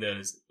keeping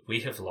those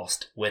we have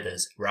lost with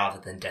us, rather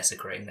than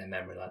desecrating their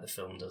memory like the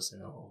film does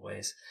in a lot of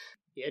ways.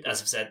 Yeah,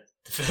 As I've said,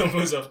 the film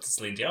was offered to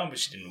Celine Dion, but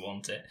she didn't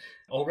want it.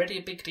 Already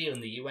a big deal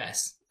in the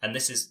US, and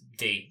this is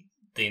the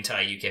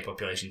entire UK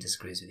population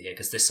disagrees with you,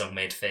 because this song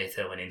made Faith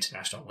Hill an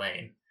international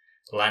name,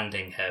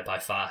 landing her by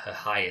far her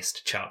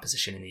highest chart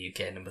position in the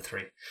UK, number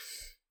 3.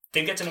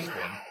 Didn't get to number 1,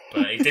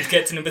 but it did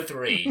get to number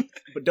 3.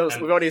 But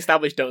we've already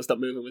established Don't Stop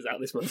Moving was out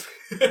this month.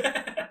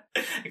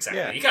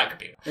 Exactly, Yeah. you can't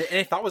compete. And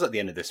if that was at the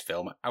end of this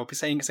film, I would be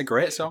saying it's a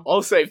great song.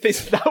 Also, if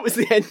that was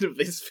the end of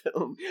this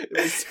film,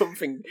 there was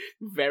something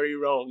very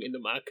wrong in the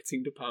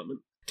marketing department.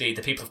 Dude,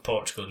 the people of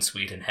Portugal and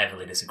Sweden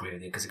heavily disagree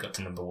with you because it got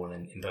to number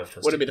 1 in both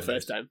those. Wouldn't be the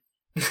first time.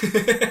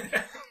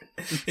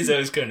 He's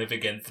always going up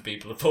against the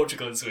people of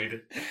Portugal and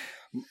Sweden.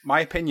 My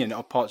opinion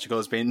of Portugal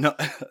has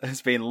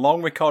been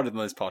long recorded on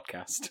this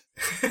podcast.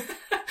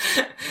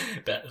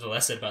 But the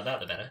less said about that,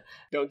 the better.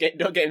 Don't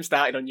get him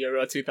started on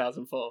Euro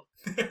 2004.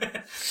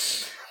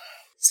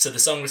 So the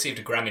song received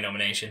a Grammy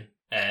nomination.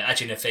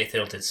 Actually, no, Faith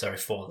Hill did,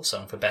 for the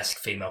song for Best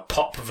Female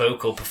Pop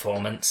Vocal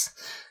Performance.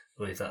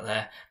 We'll leave that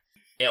there.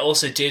 It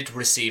also did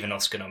receive an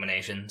Oscar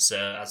nomination,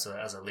 so as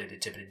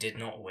alluded to, but it did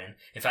not win.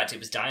 In fact, it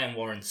was Diane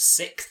Warren's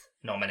 6th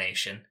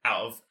nomination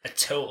out of a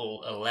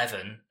total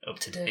 11 up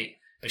to date.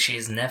 But she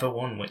has never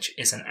won, which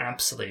is an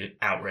absolute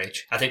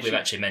outrage. I think we've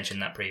actually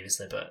mentioned that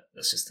previously, but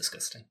that's just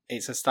disgusting.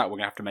 It's a stat we're going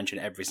to have to mention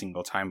every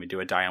single time we do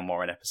a Diane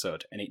Warren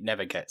episode, and it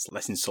never gets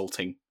less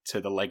insulting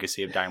to the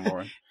legacy of Diane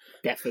Warren.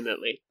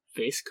 Definitely.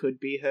 This could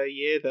be her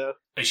year, though.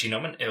 Is she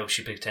nominated? Oh,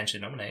 she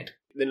potentially nominated.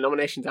 The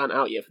nominations aren't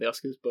out yet for the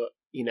Oscars, but,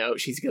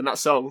 she's done that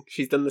song.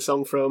 She's done the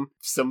song from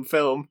some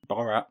film.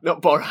 Borat.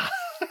 Not Borat.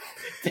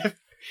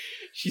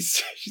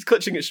 she's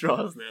clutching at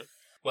straws now.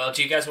 Well,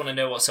 do you guys want to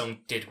know what song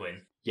did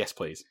win? Yes,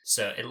 please.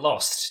 So it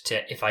lost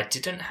to If I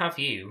Didn't Have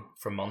You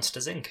from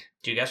Monsters, Inc.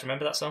 Do you guys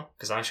remember that song?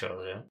 Because I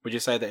surely don't. Would you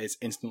say that it's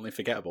instantly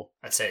forgettable?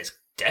 I'd say it's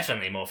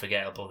definitely more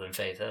forgettable than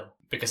Faith Hill,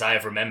 because I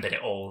have remembered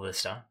it all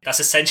this time.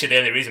 That's essentially the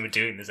only reason we're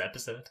doing this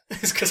episode.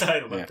 It's because I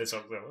love this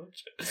song so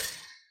much.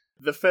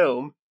 The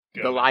film,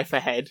 Go The on. Life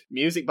Ahead,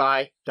 music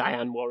by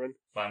Diane Warren.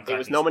 Well, I'm It glad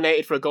was he's-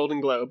 nominated for a Golden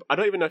Globe. I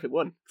don't even know if it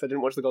won, because I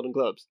didn't watch the Golden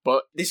Globes.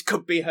 But this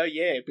could be her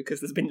year, because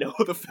there's been no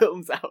other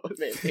films out of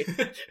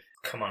it.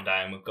 Come on,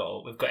 Diane. We've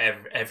got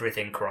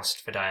everything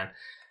crossed for Diane.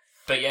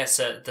 But yes,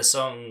 the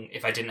song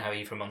 "If I Didn't Have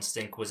You" from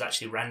Monsters Inc. was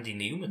actually Randy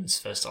Newman's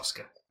first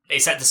Oscar. The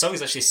song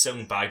is actually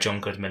sung by John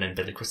Goodman and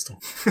Billy Crystal.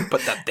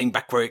 Put that thing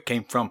back where it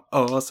came from.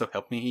 Oh, so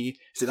help me.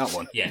 Is it that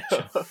one? Yeah,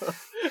 sure.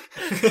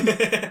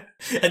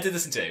 I did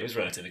listen to it. It was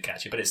relatively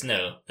catchy, but it's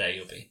no. There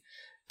you'll be.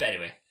 But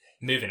anyway,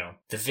 moving on.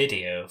 The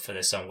video for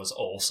this song was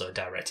also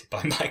directed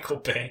by Michael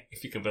Bay,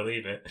 if you can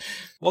believe it.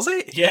 Was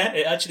it? Yeah,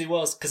 it actually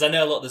was, because I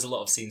know there's a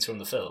lot of scenes from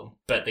the film,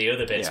 but the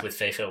other bits Yeah. with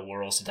Faith Hill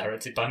were also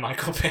directed by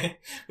Michael Bay,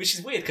 which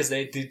is weird because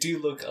they do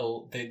look,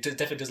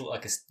 definitely does look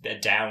like a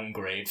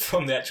downgrade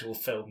from the actual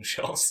film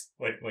shots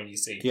when you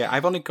see. Yeah,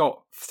 I've only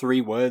got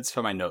 3 words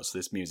for my notes for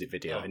this music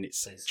video, Oh, and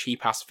it's please.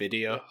 cheap-ass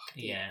video.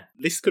 Yeah,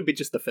 This could be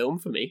just the film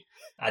for me.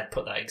 I'd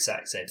put that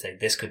exact same thing.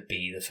 This could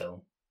be the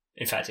film.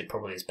 In fact, it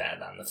probably is better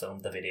than the film,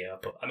 the video.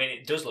 But I mean,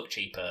 it does look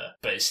cheaper,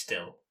 but it's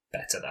still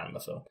better than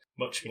the film.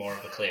 Much more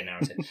of a clear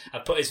narrative. I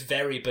put It's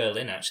Very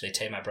Berlin, actually,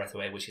 Take My Breath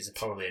Away, which is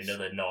probably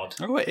another nod.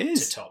 Oh, it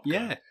is. To Top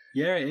Gun.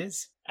 Yeah, it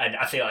is. And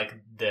I feel like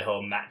the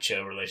whole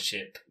macho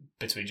relationship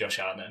between Josh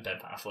Hartnett and Ben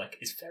Affleck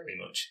is very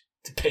much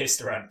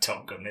based around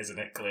Top Gun, isn't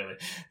it? Clearly.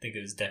 I think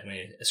it was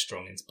definitely a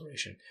strong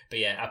inspiration. But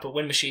yeah, I put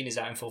When Machine is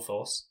out in full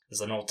force. There's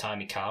an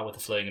old-timey car with a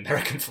floating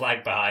American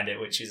flag behind it,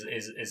 which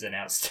is an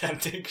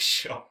outstanding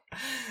shot.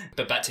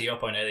 But back to your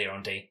point earlier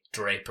on, D,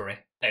 drapery.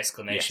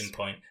 Exclamation Yes.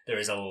 point. There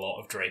is a lot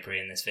of drapery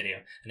in this video.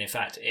 And in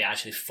fact, it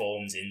actually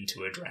forms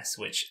into a dress,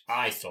 which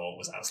I thought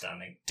was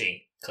outstanding.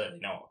 D, clearly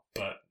not.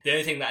 But the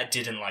only thing that I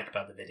didn't like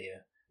about the video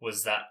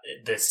was that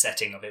the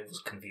setting of it was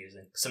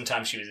confusing.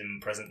 Sometimes she was in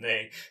present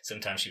day,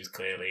 sometimes she was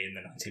clearly in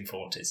the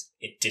 1940s.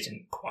 It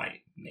didn't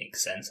quite make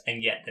sense,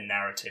 and yet the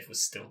narrative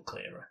was still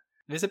clearer.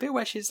 There's a bit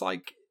where she's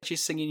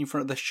singing in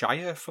front of the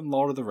Shire from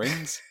Lord of the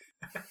Rings.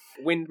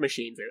 Wind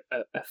machines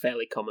are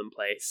fairly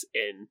commonplace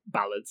in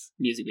ballads,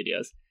 music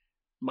videos.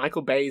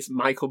 Michael Bay's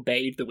Michael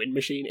Bayed the wind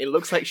machine. It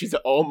looks like she's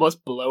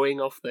almost blowing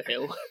off the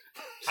hill.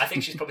 I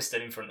think she's probably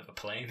stood in front of a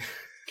plane.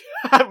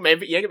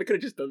 Maybe, yeah, they could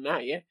have just done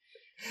that, yeah.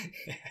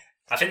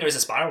 I think there is a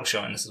spiral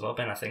shot in this as well,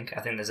 Ben. I think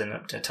there's a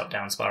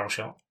top-down spiral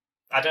shot.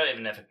 I don't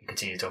even ever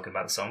continue talking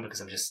about the song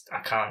because I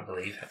can't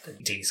believe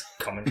Dee's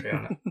commentary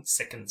on it.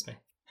 Sickens me.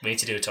 We need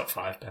to do a top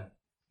 5, Ben.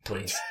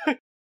 Please.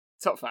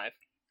 Top 5.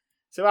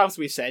 So as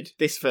we've said,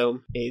 this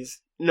film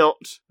is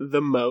not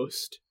the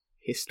most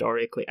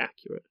historically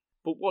accurate.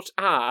 But what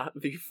are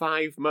the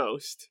 5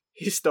 most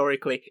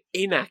historically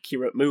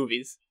inaccurate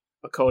movies,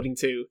 according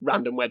to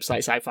random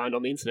websites I found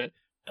on the internet?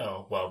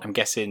 Oh, well. I'm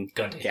guessing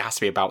Go on, Dee. it has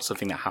to be about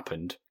something that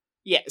happened.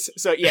 Yes,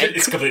 so yeah.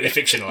 It's completely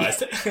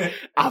fictionalised.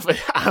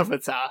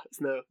 Avatar.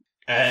 No.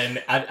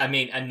 I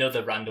mean,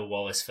 another Randall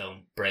Wallace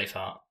film,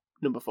 Braveheart.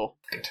 Number 4.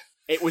 Good.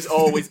 It was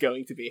always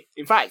going to be.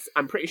 In fact,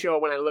 I'm pretty sure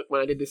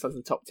when I did this as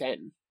the top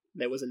 10,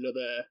 there was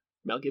another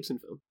Mel Gibson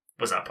film.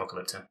 Was that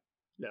Apocalypto?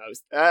 No, it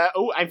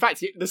was, in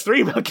fact, there's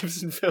 3 Mel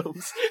Gibson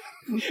films.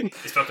 Is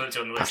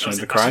Apocalypto on the list? Passion of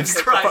the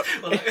Christ.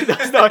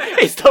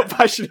 It's not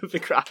Passion of the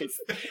Christ.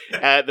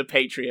 The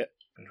Patriot.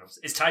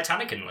 Is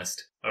Titanic in the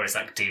list? Or is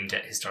that deemed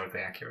historically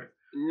accurate?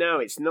 No,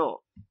 it's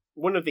not.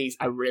 One of these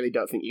I really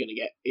don't think you're going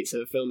to get. It's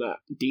a film that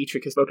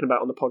Dietrich has spoken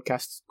about on the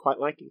podcast quite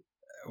liking.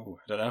 Oh,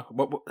 I don't know.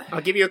 What? I'll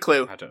give you a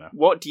clue. I don't know.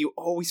 What do you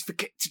always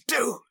forget to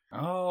do?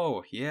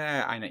 Oh,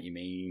 yeah, I know what you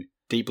mean.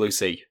 Deep Blue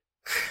Sea.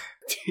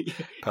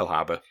 Pearl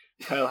Harbor.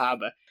 Pearl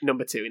Harbor.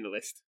 Number 2 in the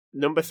list.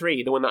 Number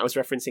 3, the one that I was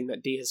referencing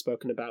that Dee has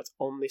spoken about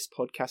on this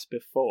podcast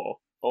before,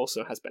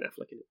 also has Ben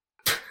Affleck in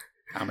it.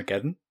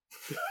 Armageddon.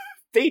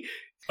 Dee!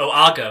 Oh,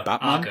 Argo.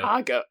 Batman?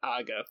 Argo.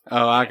 Argo.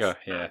 Oh, Argo, Yes,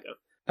 yeah. Argo.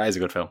 That is a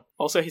good film.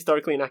 Also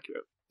historically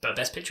inaccurate. But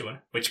Best Picture one,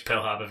 which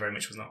Pearl Harbor very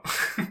much was not.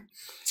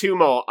 2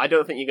 more. I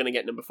don't think you're going to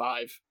get number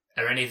 5.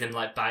 Are any of them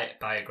like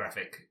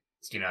biographic,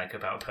 like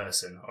about a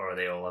person, or are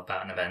they all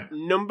about an event?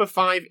 Number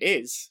 5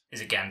 is...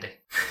 Is it Gandhi?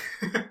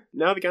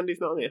 No, the Gandhi's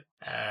not on here.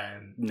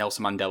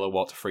 Nelson Mandela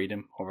Walk to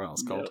Freedom, or what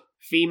else called. No.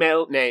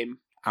 Female name.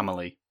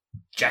 Amelie.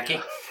 Jackie?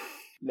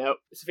 No,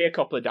 Sophia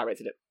Coppola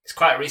directed it. It's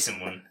quite a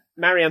recent one.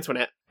 Marie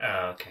Antoinette.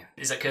 Oh, okay.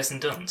 Is that Kirsten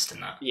Dunst in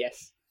that?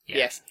 Yes. Yeah.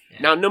 Yes.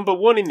 Yeah. Now, number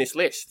 1 in this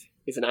list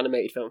is an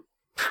animated film.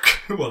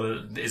 Well,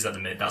 is that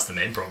that's the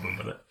main problem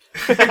with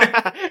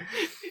it?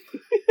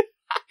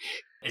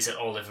 Is it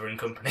Oliver and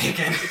Company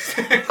again?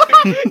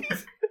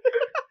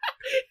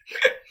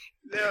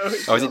 No.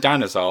 It's Oh, is it not.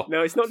 Dinosaur?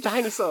 No, it's not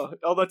Dinosaur.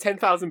 Although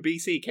 10,000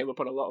 BC came up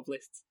on a lot of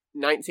lists.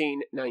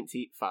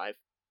 1995.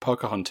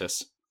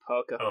 Pocahontas.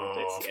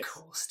 Pocahontas. Oh, of Yes.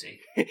 course, Steve.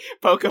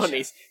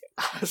 Pocahontas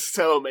has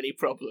so many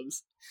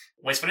problems.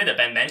 Well, it's funny that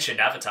Ben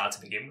mentioned Avatar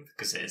to begin with,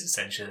 because it is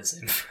essentially the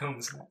same film,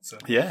 isn't it? So.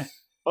 Yeah.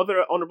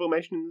 Other honourable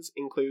mentions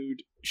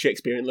include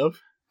Shakespeare in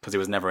Love, Because he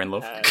was never in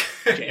love.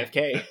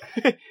 JFK,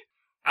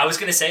 I was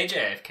going to say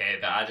JFK,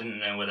 but I didn't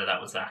know whether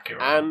that was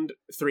accurate. and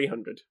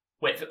 300.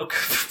 Wait,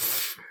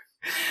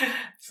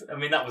 I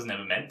mean, that was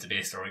never meant to be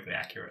historically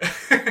accurate.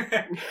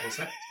 Was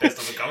it? Based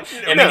on the comic?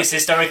 I mean, it's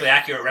historically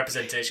accurate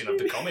representation of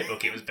the comic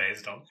book it was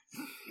based on.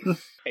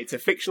 It's a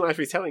fictionalised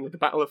retelling of the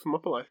Battle of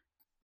Thermopylae.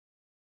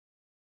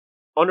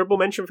 Honourable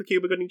mention for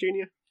Cuba Gooding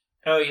Jr.?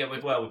 Oh, yeah, we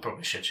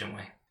probably should, shouldn't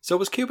we? So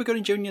was Cuba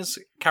Gooding Jr.'s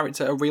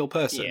character a real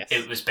person? Yes.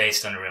 It was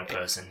based on a real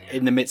person, yeah.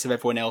 In the midst of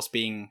everyone else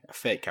being a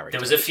fake character?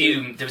 There was a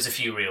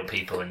few real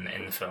people in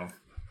the film.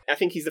 I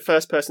think he's the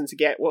first person to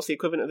get, what's the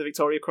equivalent of the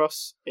Victoria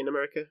Cross in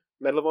America?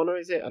 Medal of Honor,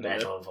 is it? I don't know.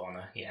 Medal of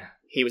Honor, yeah.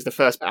 He was the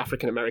first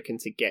African-American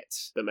to get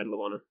the Medal of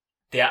Honor.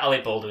 The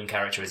Alec Baldwin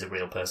character is a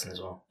real person as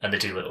well. And the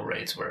two little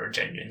raids were a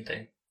genuine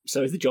thing.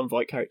 So is the John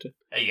Voight character.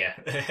 Yeah.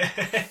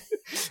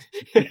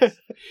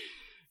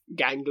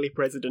 Gangly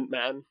president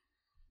man.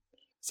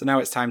 So now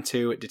it's time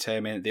to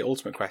determine the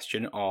ultimate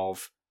question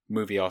of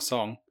movie or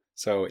song.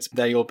 So it's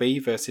There You'll Be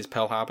versus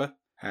Pearl Harbor.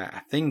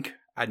 I think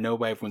I know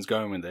where everyone's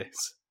going with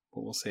this,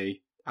 but we'll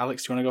see.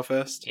 Alex, do you want to go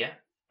first? Yeah.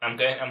 I'm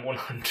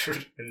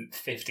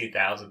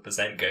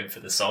 150,000% going for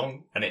the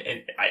song, and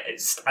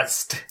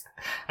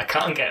I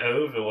can't get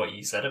over what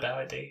you said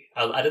about it, D.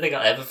 I don't think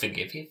I'll ever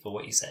forgive you for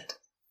what you said.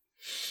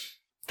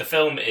 The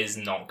film is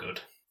not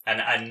good,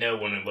 and no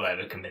one will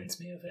ever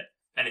convince me of it.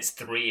 And it's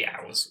 3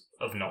 hours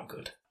of not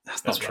good.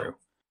 That's not true.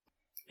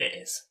 It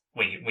is.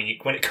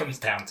 When it comes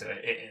down to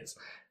it, it is.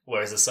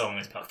 Whereas the song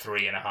is about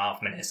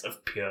 3.5 minutes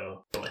of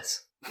pure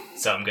bliss.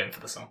 So I'm going for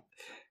the song.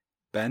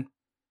 Ben?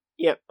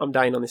 Yep, I'm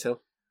dying on this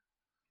hill.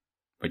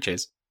 Which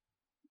is?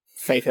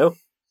 Faith Hill.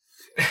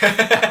 Have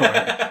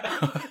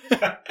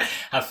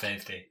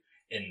faith, D,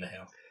 in the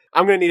hill.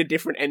 I'm going to need a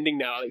different ending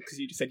now, Alex, because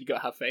you just said you got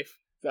to have faith.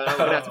 So I'm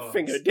going to have to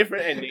think of a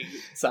different ending.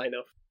 Sign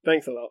off.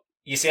 Thanks a lot.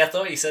 You see, I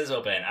thought you said as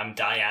well, Ben, I'm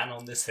Diane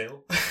on this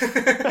hill.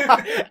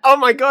 Oh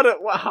my god,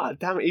 wow,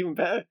 damn it, even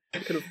better. I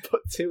could have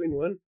put two in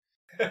one.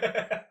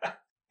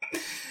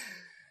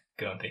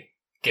 Go on, D.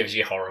 Gives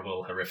you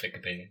horrible, horrific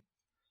opinion.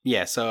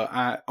 Yeah, so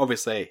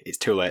obviously it's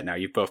too late now.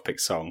 You've both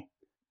picked song.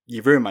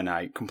 You've ruined my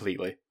night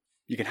completely.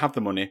 You can have the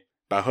money,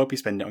 but I hope you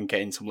spend it on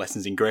getting some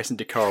lessons in grace and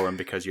decorum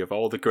because you have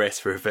all the grace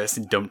for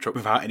reversing dump truck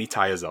without any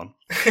tyres on.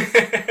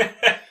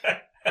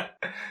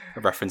 A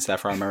reference there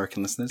for our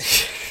American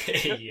listeners.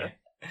 Yeah.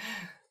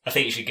 I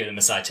think you should give them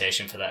a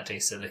citation for that, D,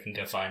 so they can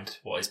go find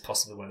what is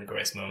possibly one of the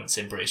greatest moments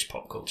in British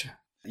pop culture.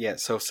 Yeah,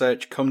 so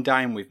search Come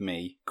Dine With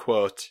Me,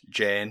 quote,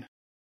 Jane.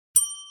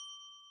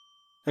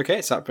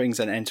 Okay, so that brings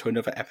an end to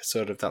another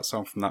episode of That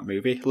Song From That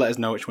Movie. Let us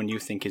know which one you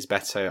think is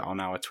better on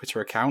our Twitter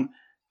account,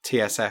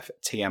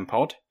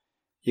 TSFTMPod.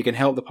 You can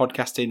help the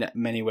podcast in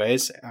many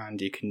ways,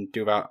 and you can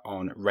do that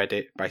on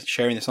Reddit by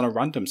sharing this on a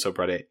random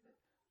subreddit.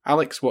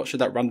 Alex, what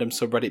should that random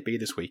subreddit be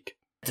this week?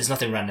 There's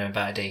nothing random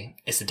about it, D.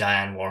 It's the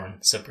Diane Warren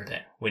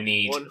subreddit. We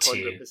need 100%.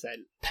 to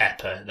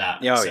pepper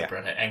that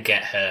subreddit and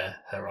get her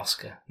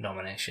Oscar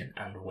nomination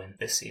and win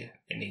this year.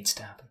 It needs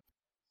to happen.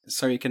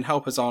 So you can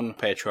help us on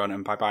Patreon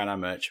and by buying our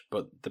merch,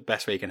 but the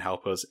best way you can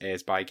help us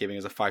is by giving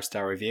us a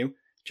 5-star review,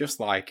 just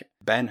like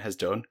Ben has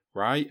done,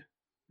 right?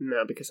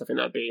 No, because I think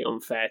that'd be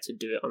unfair to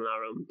do it on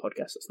our own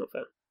podcast. That's not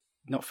fair.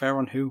 Not fair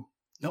on who?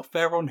 Not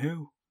fair on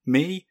who?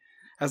 Me?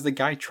 As the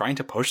guy trying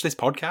to push this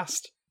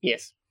podcast?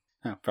 Yes.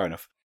 Oh, fair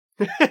enough.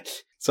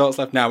 So what's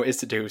left now is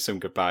to do some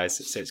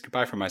goodbyes. So it's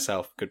goodbye from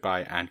myself,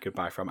 goodbye, and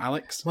goodbye from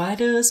Alex. Why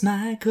does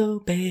Michael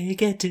Bay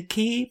get to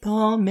keep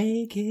on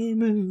making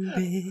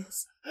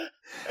movies?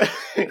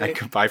 And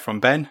goodbye from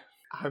Ben.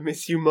 I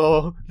miss you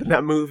more than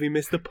that movie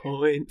missed the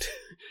point.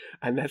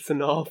 And that's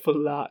an awful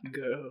lot,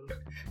 girl.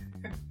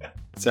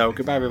 So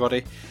goodbye,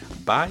 everybody.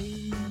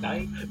 Bye.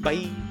 Bye.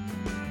 Bye.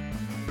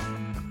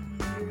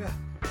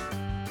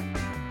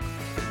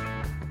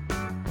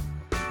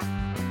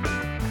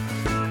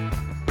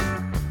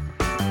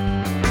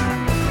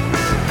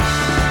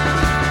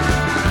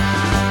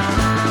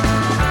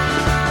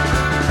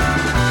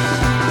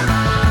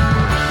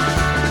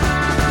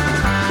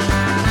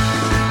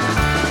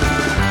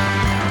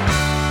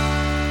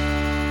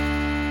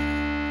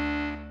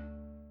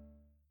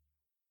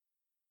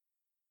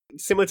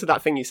 Similar to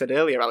that thing you said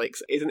earlier,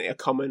 Alex, isn't it a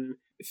common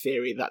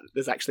theory that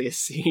there's actually a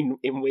scene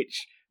in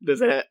which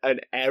there's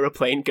an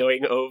aeroplane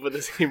going over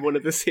in one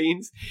of the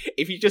scenes?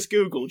 If you just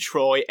Google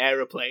Troy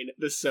aeroplane,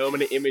 there's so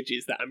many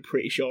images that I'm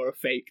pretty sure are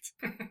faked.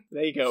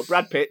 There you go,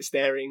 Brad Pitt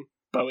staring,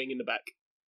 Boeing in the back.